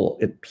role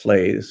it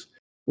plays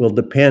will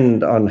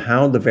depend on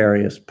how the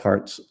various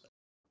parts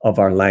of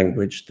our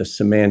language, the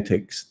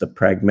semantics, the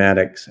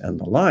pragmatics, and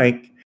the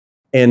like,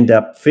 end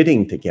up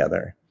fitting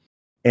together.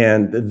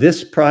 And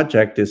this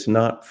project is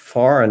not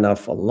far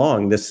enough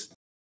along.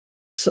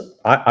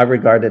 I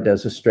regard it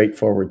as a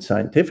straightforward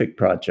scientific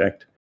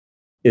project,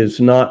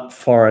 is not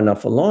far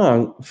enough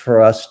along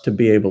for us to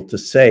be able to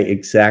say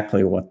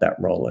exactly what that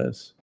role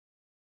is.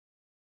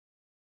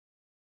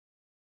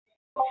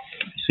 I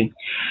see.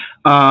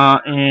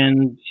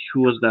 And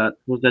who was that?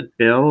 Was that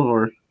Bill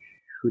or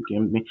who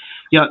DM'd me?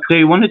 Yeah,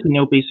 they wanted to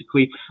know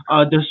basically,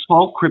 does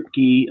Paul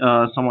Kripke,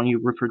 someone you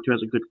referred to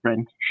as a good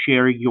friend,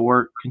 share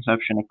your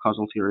conception of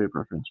causal theory of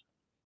reference?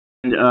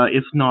 And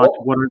if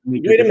not, what are the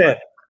major Wait a minute.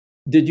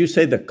 Did you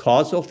say the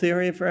causal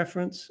theory of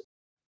reference?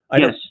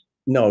 Yes.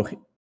 No.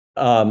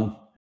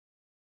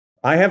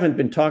 I haven't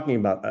been talking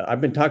about that.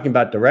 I've been talking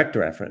about direct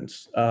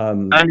reference. I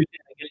understand.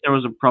 I guess there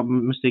was a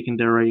problem, mistaken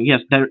there. Right?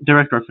 Yes,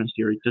 direct reference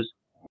theory. Does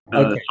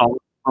Okay.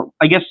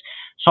 I guess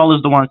Saul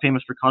is the one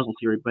famous for causal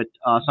theory, but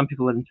some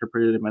people have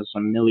interpreted him as a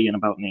million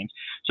about names.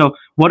 So,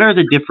 what are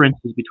the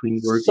differences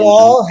between words?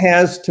 Saul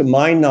has, to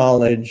my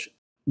knowledge,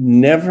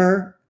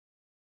 never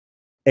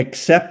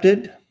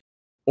accepted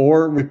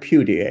or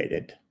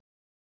repudiated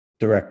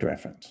direct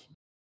reference.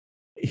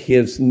 He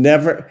has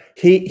never.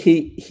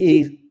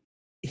 He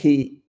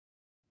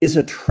is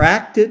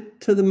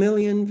attracted to the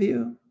million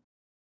view,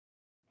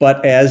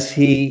 but as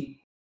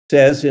he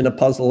says in A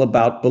Puzzle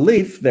About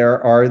Belief,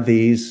 there are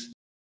these,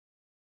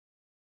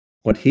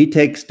 what he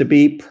takes to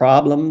be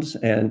problems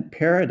and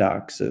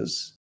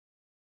paradoxes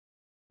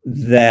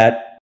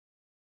that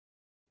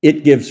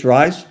it gives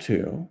rise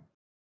to.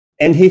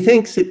 And he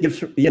thinks it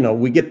gives,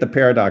 we get the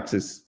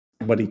paradoxes,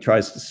 what he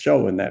tries to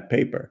show in that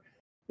paper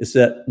is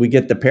that we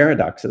get the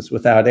paradoxes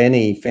without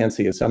any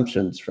fancy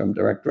assumptions from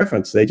direct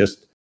reference. They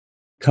just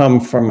come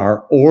from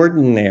our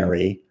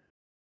ordinary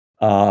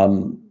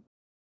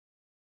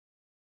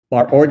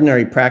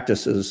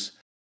practices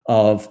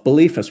of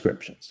belief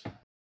ascriptions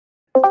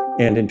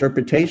and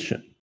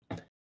interpretation.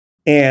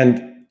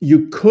 And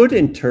you could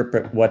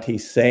interpret what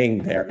he's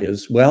saying there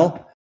is,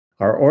 well,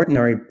 our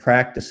ordinary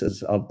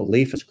practices of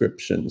belief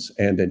ascriptions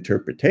and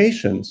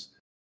interpretations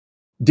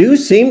do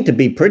seem to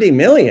be pretty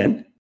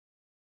million,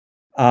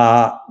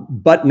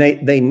 but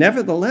they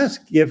nevertheless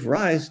give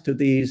rise to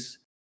these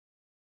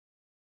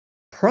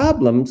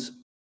problems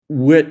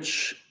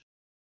which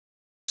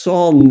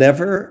Saul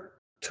never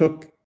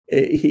took.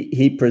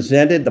 He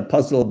presented the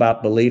puzzle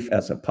about belief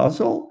as a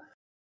puzzle,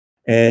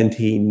 and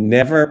he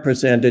never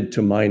presented,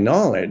 to my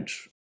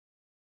knowledge,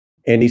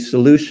 any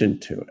solution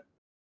to it.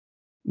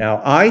 Now,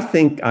 I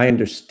think I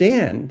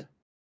understand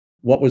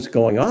what was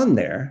going on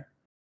there,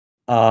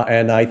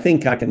 and I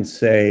think I can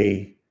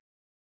say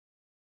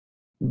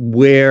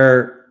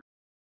where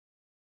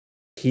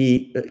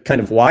he, kind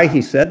of why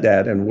he said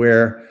that, and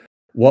where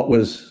what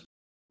was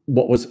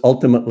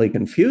ultimately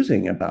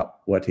confusing about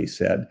what he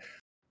said.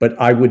 But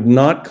I would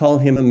not call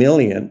him a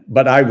million,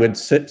 but I would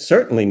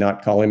certainly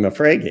not call him a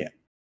Phrygian.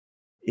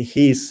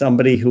 He's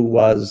somebody who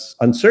was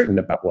uncertain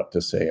about what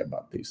to say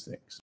about these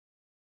things.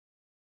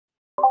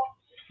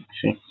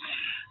 Okay,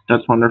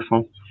 that's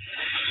wonderful.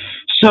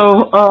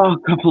 So a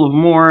couple of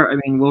more. I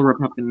mean, we'll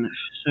wrap up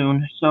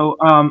soon. So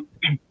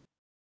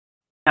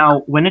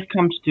now, when it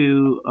comes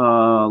to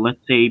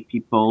let's say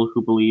people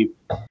who believe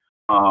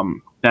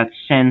that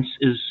sense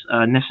is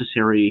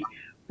necessary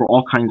for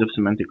all kinds of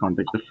semantic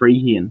context, the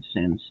Phrygian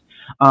sense,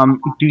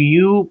 do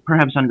you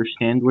perhaps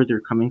understand where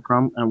they're coming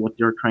from and what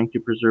they're trying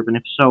to preserve? And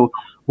if so,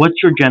 what's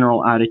your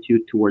general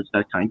attitude towards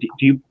that kind?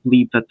 Do you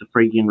believe that the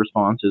Phrygian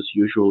response is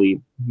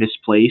usually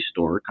misplaced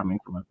or coming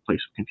from a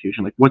place of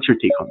confusion? Like, what's your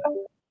take on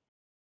that?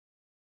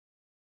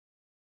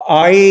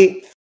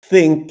 I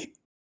think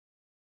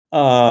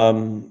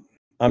I'm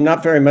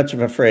not very much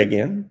of a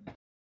Phrygian,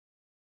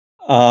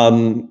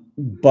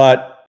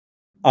 but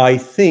I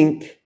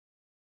think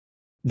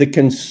the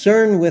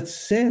concern with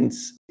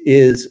sense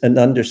is an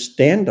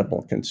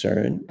understandable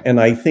concern,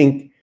 and I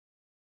think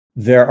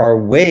there are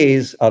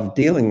ways of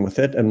dealing with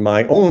it, and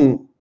my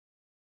own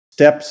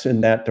steps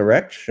in that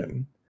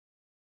direction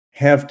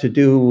have to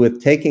do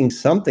with taking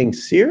something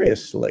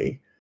seriously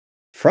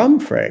from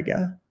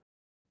Frege,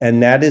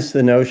 and that is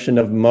the notion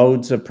of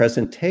modes of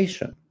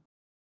presentation.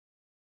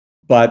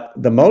 But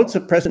the modes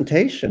of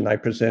presentation I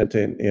present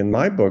in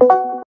my book,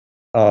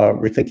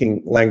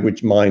 Rethinking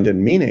Language, Mind,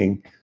 and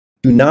Meaning,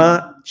 do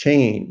not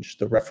change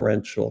the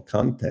referential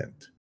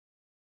content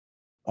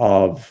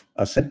of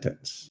a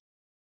sentence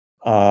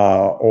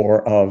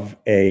or of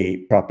a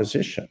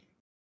proposition.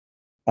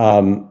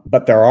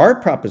 But there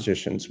are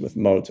propositions with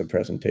modes of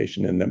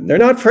presentation in them. They're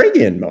not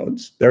Phrygian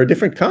modes. They're a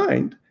different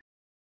kind.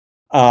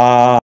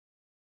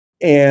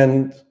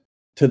 And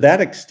to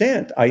that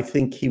extent, I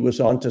think he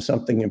was onto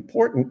something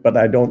important, but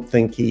I don't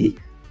think he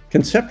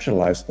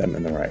conceptualized them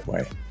in the right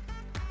way.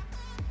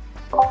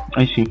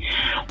 I see.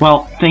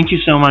 Well, thank you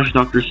so much,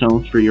 Dr.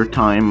 Soames, for your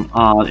time.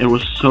 It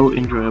was so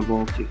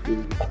enjoyable to hear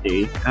you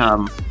today.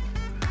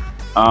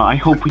 I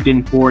hope we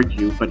didn't bore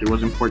you, but it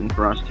was important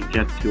for us to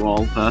get to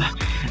all the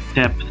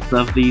depths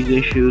of these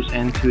issues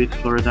and to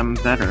explore them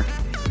better.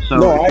 So,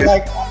 no,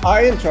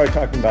 I enjoy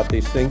talking about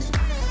these things.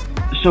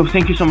 So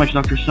thank you so much,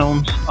 Dr.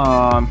 Soames.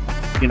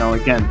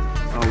 Again,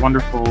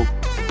 wonderful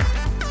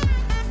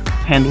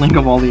handling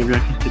of all the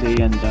objections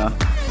today, and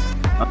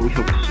we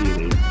hope to see you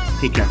later.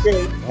 Take care.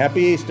 Okay.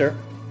 Happy Easter.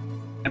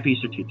 Happy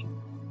Easter to you.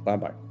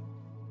 Bye-bye.